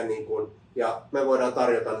 meidän niin kuin, ja me voidaan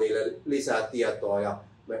tarjota niille lisää tietoa ja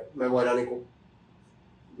me voidaan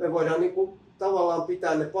niin kuin tavallaan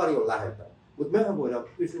pitää ne paljon lähempänä. Mutta mehän voidaan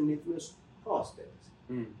kysyä niitä myös haasteellisia.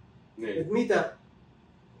 Niin. Että mitä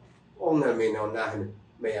ongelmia ne on nähnyt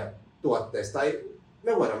meidän tuotteista. Tai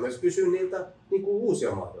me voidaan myös kysyä niiltä niin kuin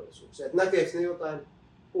uusia mahdollisuuksia. Että näkeekö ne jotain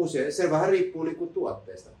uusia. Se vähän riippuu niin kuin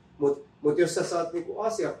tuotteesta. Mut jos sä saat niin kuin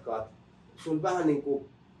asiakkaat, sun vähän niin kuin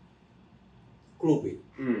klubi.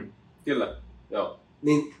 Kyllä, joo.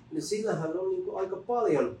 Niin sillähän on niin kuin aika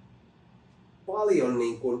paljon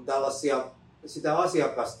niin kuin tällaisia sitä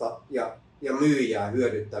asiakasta ja myyjää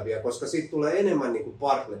hyödyttäviä, koska siitä tulee enemmän niin kuin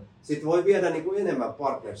partner. Sitten voi viedä niin kuin enemmän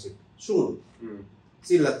partnership sun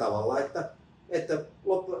sillä tavalla, että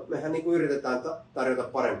mehän niin kuin yritetään tarjota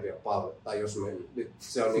parempia palveluita, tai jos me nyt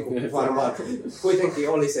se on niin kuin varmaan kuitenkin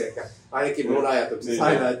oli se ehkä ainakin mun ajatuksessa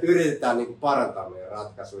aina, että yritetään niin kuin parantaa meidän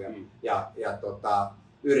ratkaisuja ja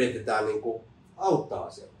yritetään niin kuin auttaa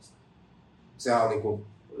asiakasta. Se on niin kuin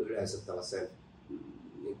yleensä tällaisen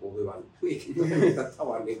niin kuin hyvän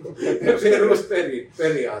liiketoimintatavan niin kuin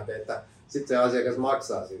perusperiaate, että sitten se asiakas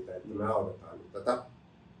maksaa siitä, että me autetaan.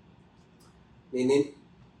 Niin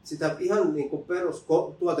sitä ihan niin kuin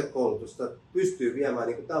perustuotekoulutusta pystyy viemään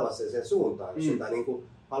niin kuin tällaiseen suuntaan, jos sitä niin kuin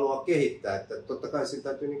haluaa kehittää. Että totta kai siinä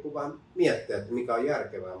täytyy niin kuin vähän miettiä, että mikä on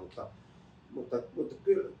järkevää, mutta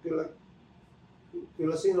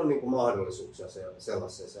kyllä siinä on niin kuin mahdollisuuksia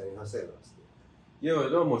sellaiseen ihan selvästi. Joo,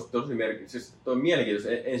 se on minusta tosi merkitystä. Siis toi on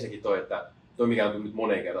mielenkiintoista ensinnäkin toi mikä on nyt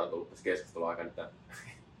moneen kertaan tullut tässä keskustelun aikana, että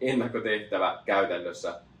ennakkotehtävä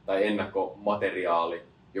käytännössä tai ennakkomateriaali,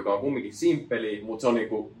 joka on kumminkin simppeli, mutta se on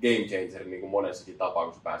niinku game changer niinku monessakin tapaa,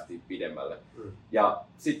 kun se päästiin pidemmälle. Ja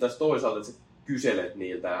sitten taas toisaalta, että sä kyselet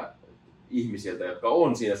niiltä ihmisiltä, jotka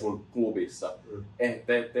on siinä sun klubissa,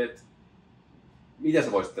 että mitä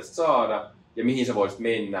sä voisit tästä saada ja mihin sä voisit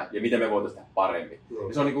mennä ja mitä me voitaisiin tehdä paremmin.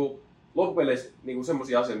 Ja se on niinku loppupeleissä niinku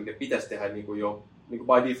semmoisia asioita, mikä pitäisi tehdä niinku jo niinku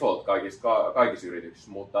by default kaikissa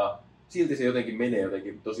yrityksissä, mutta silti se jotenkin menee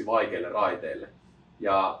jotenkin tosi vaikeille raiteille.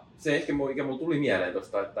 Ja se ehkä mikä mulle tuli mieleen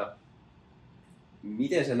tuosta, että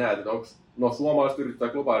miten sä näet, että onko suomalaiset yritykset tai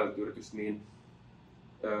globaalit yritykset, niin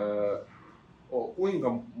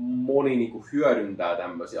kuinka moni niinku hyödyntää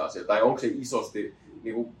tämmöisiä asioita, tai onko se isosti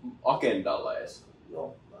niinku agendalla edes?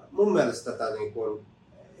 No, mun mielestä tätä niinku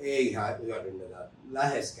ei hyödynnetä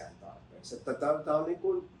läheskään tarpeeksi. Tämä on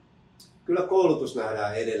niinku, kyllä koulutus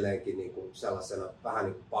nähdään edelleenkin niinku sellaisena vähän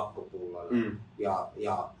niinku pakkopullana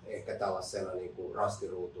ja ehkä tällaisena niinku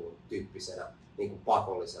rastiruutuun tyyppisenä niinku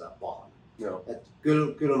pakollisena pahana. Et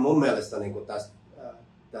kyllä mun mielestä niinku tästä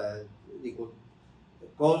niinku,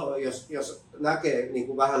 jos näkee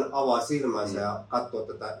niinku vähän avaa silmänsä ja katsoo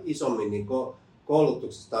tätä isommin niin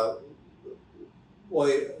koulutuksesta,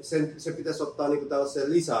 se pitäisi ottaa niinku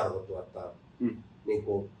tällaiseen lisäarvotuottajaan.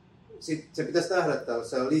 Niinku, se pitäisi nähdä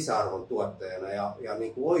tällaisena lisäarvon tuottajana ja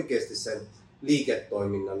niinku oikeasti sen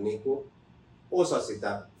liiketoiminnan niinku osa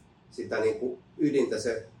sitä niinku ydintä,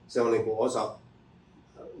 se on niinku osa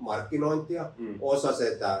markkinointia, osa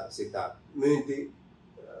sitä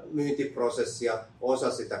myyntiprosessia,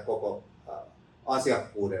 osa sitä koko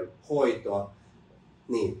asiakkuuden hoitoa.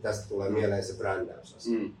 Niin, tästä tulee mieleen se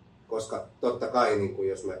brändäysasia. Koska totta kai, niin kuin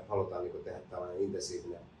jos me halutaan niin kuin tehdä tällainen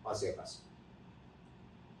intensiivinen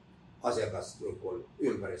asiakas niin kuin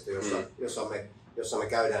ympäristö, jossa me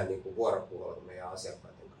käydään niin kuin vuoropuhelua meidän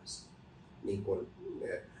asiakkaiden kanssa.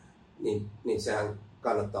 Niin sehän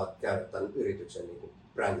kannattaa käydä tämän yrityksen niin kuin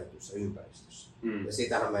brändätyssä ympäristössä. Ja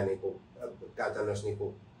sitähän me niin kuin, käytännössä niin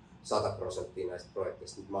kuin 100% näistä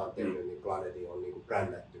projekteista, mitä mä oon tehnyt, niin Planedi on niin kuin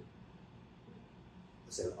brändätty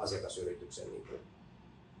sen asiakasyrityksen niin kuin,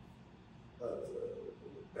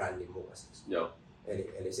 brändin mukaiseksi.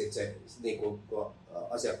 Eli sitten se, niin kun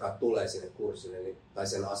asiakkaat tulee sinne kurssille, tai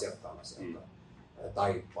sen asiakkaan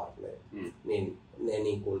tai partneri, niin ne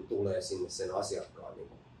niin kun tulee sinne sen asiakkaan niin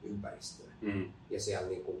kun ympäristöön. Ja siellä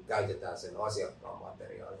niin kun käytetään sen asiakkaan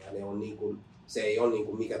materiaalia. Ja ne on, niin kun, se ei ole niin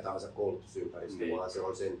kun mikä tahansa koulutusympäristö, vaan se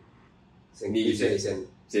on sen kyseisen...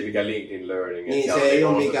 Se ei mikään LinkedIn Learning, niin, se ei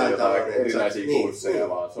ole mikään erilaisia kursseja,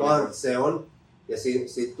 vaan se on. Ja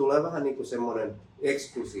siitä tulee vähän niin kuin semmoinen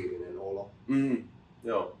eksklusiivinen olo.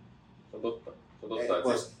 Joo, se on totta.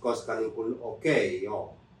 Koska niin kuin,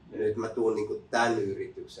 nyt mä tuun niin kuin tämän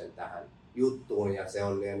yrityksen tähän juttuun ja se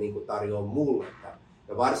on ja niin kuin tarjoaa mulle.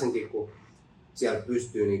 Ja varsinkin kun siellä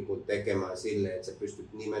pystyy niin kuin tekemään silleen, että sä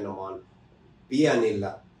pystyt nimenomaan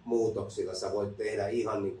pienillä muutoksilla, sä voit tehdä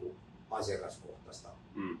ihan niin kuin asiakaskohtaista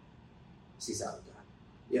sisältöä.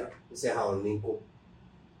 Ja sehän on niin kuin,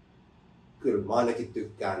 kyllä mä ainakin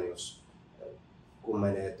tykkään, kun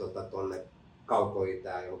menee tuonne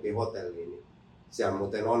Kauko-Itään johonkin hotelliin, niin siellä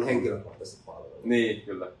muuten on henkilökohtaiset palvelut. Niin,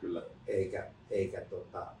 kyllä.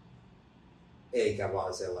 Eikä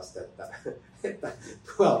vaan sellaista, että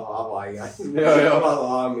tuolla on avajainen, tuolla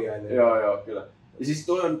on aamiainen. Joo, kyllä. Ja siis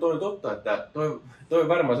toi on totta, että toi on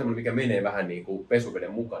varmaan semmoinen, mikä menee vähän niin kuin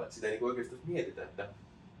pesuveden mukana. Että sitä ei niin oikeastaan mietitä, että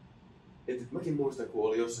mäkin muistan, kun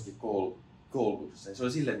oli jossakin koulutuksessa, niin se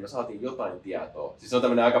oli silleen, että me saatiin jotain tietoa. Siis se on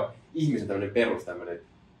tämmöinen aika ihmisen tämmöinen perus,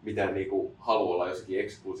 mitä niinku haluaa olla jossakin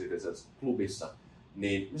eksklusiivisessa klubissa.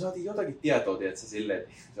 Niin me saatiin jotakin tietoa, tietysti silleen,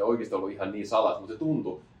 että se oikeasti ollut ihan niin salas, mutta se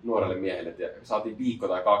tuntui nuorelle miehelle, että saatiin viikko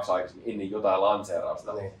tai 2 aikaisemmin ennen jotain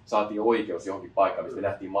lanseerausta. Saatiin oikeus johonkin paikkaan, mistä me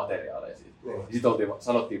nähtiin materiaaleja siitä. Ja sitten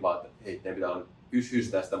sanottiin vaan, että hei, teidän pitää olla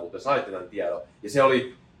hys tästä, mutta saitte tämän tiedon. Ja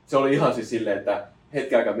se oli ihan siis silleen, että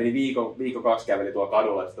hetken aikaa meni viikko 2 käveli tuolla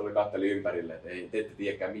kadulla ja sitten oli katteli ympärille, että ei te ette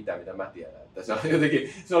tiedäkään mitään, mitä mä tiedän. Että se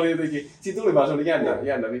oli jotenkin, siitä tuli vaan se oli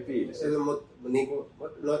jännä fiilis. Niin kuin,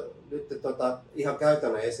 nyt ihan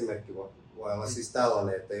käytännön esimerkki voi olla siis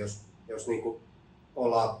tällainen, että jos niin kuin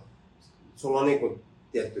sulla on niin kuin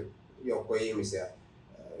tietty joukko ihmisiä,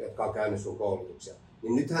 jotka on käynyt sun koulutuksia,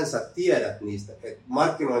 niin nythän sä tiedät niistä, että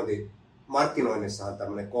markkinoinnissahan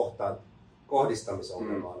tämmöinen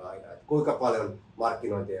kohdistamisongelma on aina, että kuinka paljon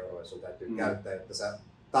markkinointieuroja sun täytyy käyttää, jotta sä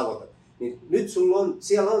tavoitat. Niin nyt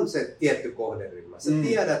siellä on se tietty kohderyhmä. Sä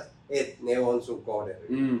tiedät, että ne on sun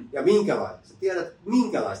kohderyhmä. Ja minkälaista. Sä tiedät,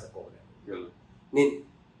 minkälaista kohderyhmää. Kyllä. Niin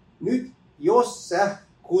nyt, jos sä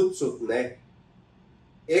kutsut ne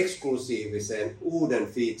eksklusiiviseen uuden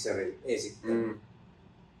featurein esittelyyn,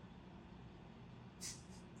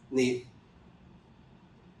 niin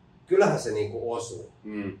kyllähän se niinku osuu.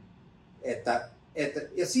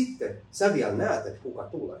 Ja sitten sä vielä näet, että kuka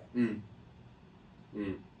tulee.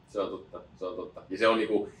 Se on totta. Ja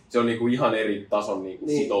se on niinku ihan eri tason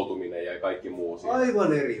sitoutuminen ja kaikki muu siinä.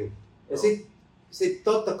 Aivan eri. Ja sit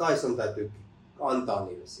totta kai sun täytyy antaa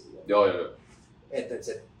niille silloin. Joo. Että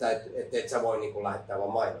et sä voi niinku lähettää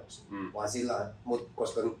vaan mainoksia. Vaan sillä,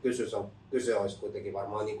 koska kyse olisi kuitenkin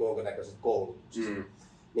varmaan niinku jonkinnäköiset koulutukset.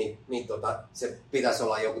 Niin se pitäisi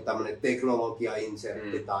olla joku tämmöinen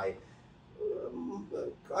teknologia-insertti tai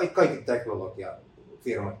kaikki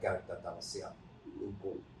teknologiafirmat käyttää tällaisia, niin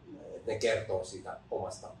kuin, että ne kertoo siitä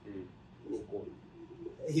omasta, niin kuin,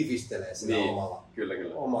 hifistelee sitä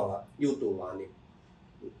omalla jutullaan. Niin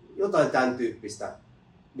jotain tämän tyyppistä,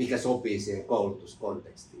 mikä sopii siihen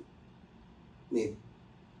koulutuskontekstiin. Niin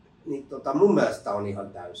mun mielestä on ihan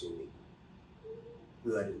täysin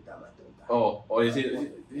hyödyntämätöntä.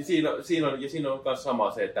 Siinä on myös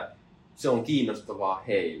sama se, että se on kiinnostavaa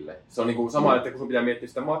heille. Se on niinku sama, että kun sun pitää miettiä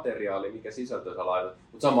sitä materiaalia, mikä sisältöä sä laitat,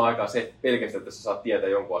 mutta samaan aikaan se pelkästään, että sä saat tietää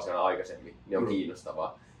jonkun asian aikaisemmin, niin on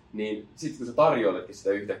kiinnostavaa. Niin sitten kun sä tarjoiletkin sitä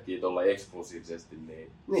yhtäkkiä tuolla eksklusiivisesti,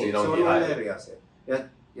 niin siinä on ihan eri asia.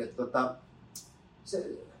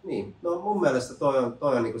 No mun mielestä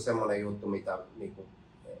toi on niinku semmoinen juttu, mitä niinku,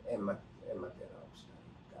 en mä tiedä, onko sitä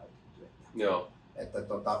käytetty. Joo. Että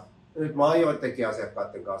nyt mä oon joidenkin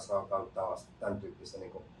asiakkaiden kanssa alkanut tämän tyyppistä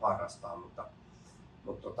niin harrastaa, mutta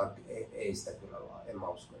ei sitä kyllä en mä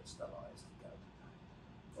usko, että sitä laajasti käytetään.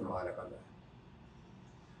 En mä ainakaan näe.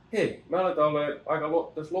 Hei, me aletaan olla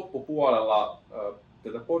aika tässä loppupuolella.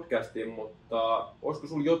 tätä podcastia, mutta olisiko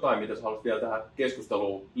sinulla jotain, mitä sä haluaisit vielä tähän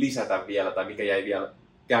keskusteluun lisätä vielä, tai mikä jäi vielä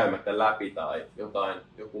käymättä läpi, tai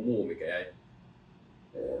joku muu, mikä jäi?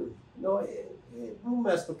 No, mun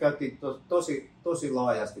mielestä käytiin tosi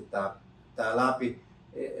laajasti tää läpi.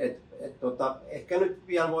 Ehkä nyt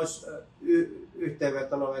vielä voisi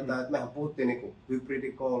yhteenvetona vetää, että mehän puhuttiin niinku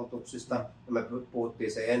hybridikoulutuksista ja me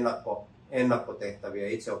puhuttiin se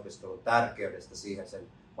ennakkotehtävien itseopiskelun tärkeydestä siihen sen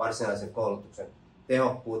varsinaisen koulutuksen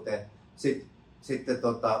tehokkuuteen. Sitten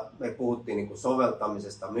me puhuttiin niinku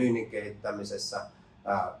soveltamisesta myynnin kehittämisessä,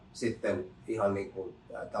 sitten ihan niinku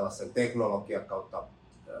tällaisen teknologian kautta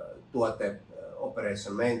tuote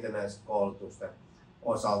operation maintenance koulutusten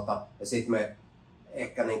osalta ja sitten me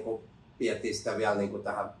ehkä niinku vietiin sitä vielä niinku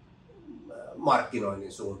tähän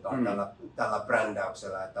markkinoinnin suuntaan tällä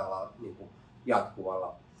brändäyksellä ja tällä niinku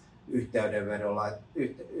jatkuvalla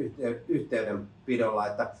yhteydenpidolla,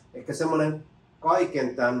 että ehkä semmoinen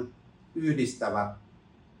kaiken tämän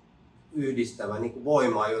yhdistävä niinku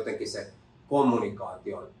voima on jotenkin se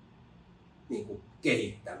kommunikaation niinku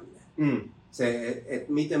kehittäminen. Se,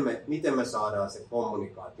 että miten me saadaan se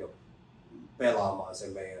kommunikaatio pelaamaan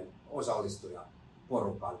sen meidän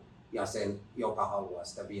osallistujaporukan ja sen, joka haluaa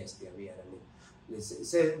sitä viestiä viedä. Niin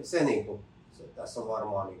se tässä on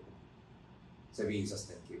varmaan niinku se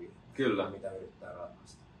viisasten kivi, Kyllä. mitä yrittää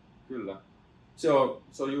ratkaista. Kyllä. Se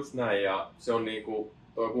on just näin ja se on niinku,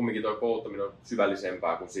 kumminkin tuo kouluttaminen on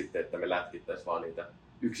syvällisempää kuin sitten, että me lätkittäisiin vaan niitä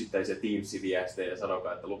yksittäisiä Teams-viestejä ja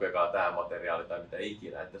sanokaa, että lukekaa tämä materiaali tai mitä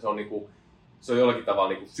ikinä. Että se on jollakin tavalla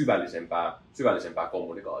niinku syvällisempää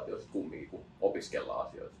kommunikaatiota kumminkin, kun opiskellaan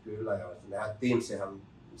asioita. Kyllä joo.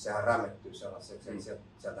 Sehän rämettyy sellaiseksi, että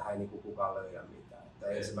sieltähän ei niinku kukaan löydä mitään. Että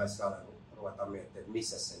ensimmäisessä aina ruvetaan miettimään, että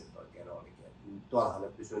missä se nyt oikein olikin. Tuollahan ne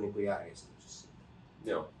pysyy niinku järjestyksessä.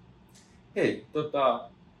 Joo. Hei,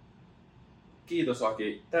 kiitos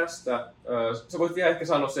Aki tästä. Sä voit vielä ehkä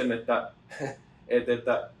sanoa sen, että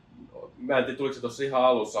mä en tiedä, tuliko se tuossa ihan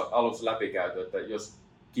alussa läpikäyty, että jos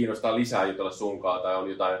kiinnostaa lisää jutella sunkaan tai on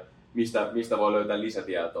jotain, mistä voi löytää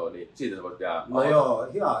lisätietoa, niin siitä sä voit vielä... No joo,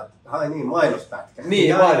 niin, mainospätkä.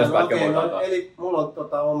 Niin, mainospätkä voi no, eli mulla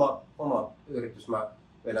on oma yritys, mä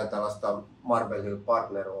vedän tällaista Paremmilla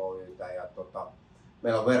Partner Oy:tä ja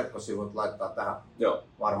meillä on verkkosivut, laittaa tähän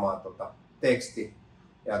varmaan teksti.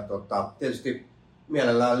 Ja tietysti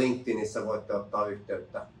mielellään LinkedInissä voitte ottaa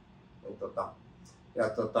yhteyttä.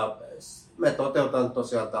 Me toteutan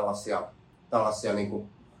tosiaan tällaisia niin kuin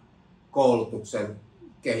koulutuksen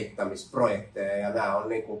kehittämisprojekteja ja nämä on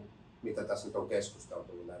niin kuin, mitä tässä nyt on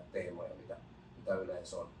keskusteltu, niin näitä teemoja, mitä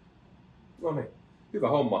yleensä on. No niin, hyvä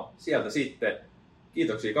homma. Sieltä sitten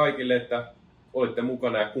kiitoksia kaikille, että olitte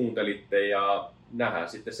mukana ja kuuntelitte ja nähdään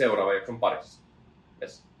sitten seuraavan jakson parissa.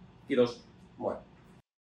 Yes. Kiitos. Moi.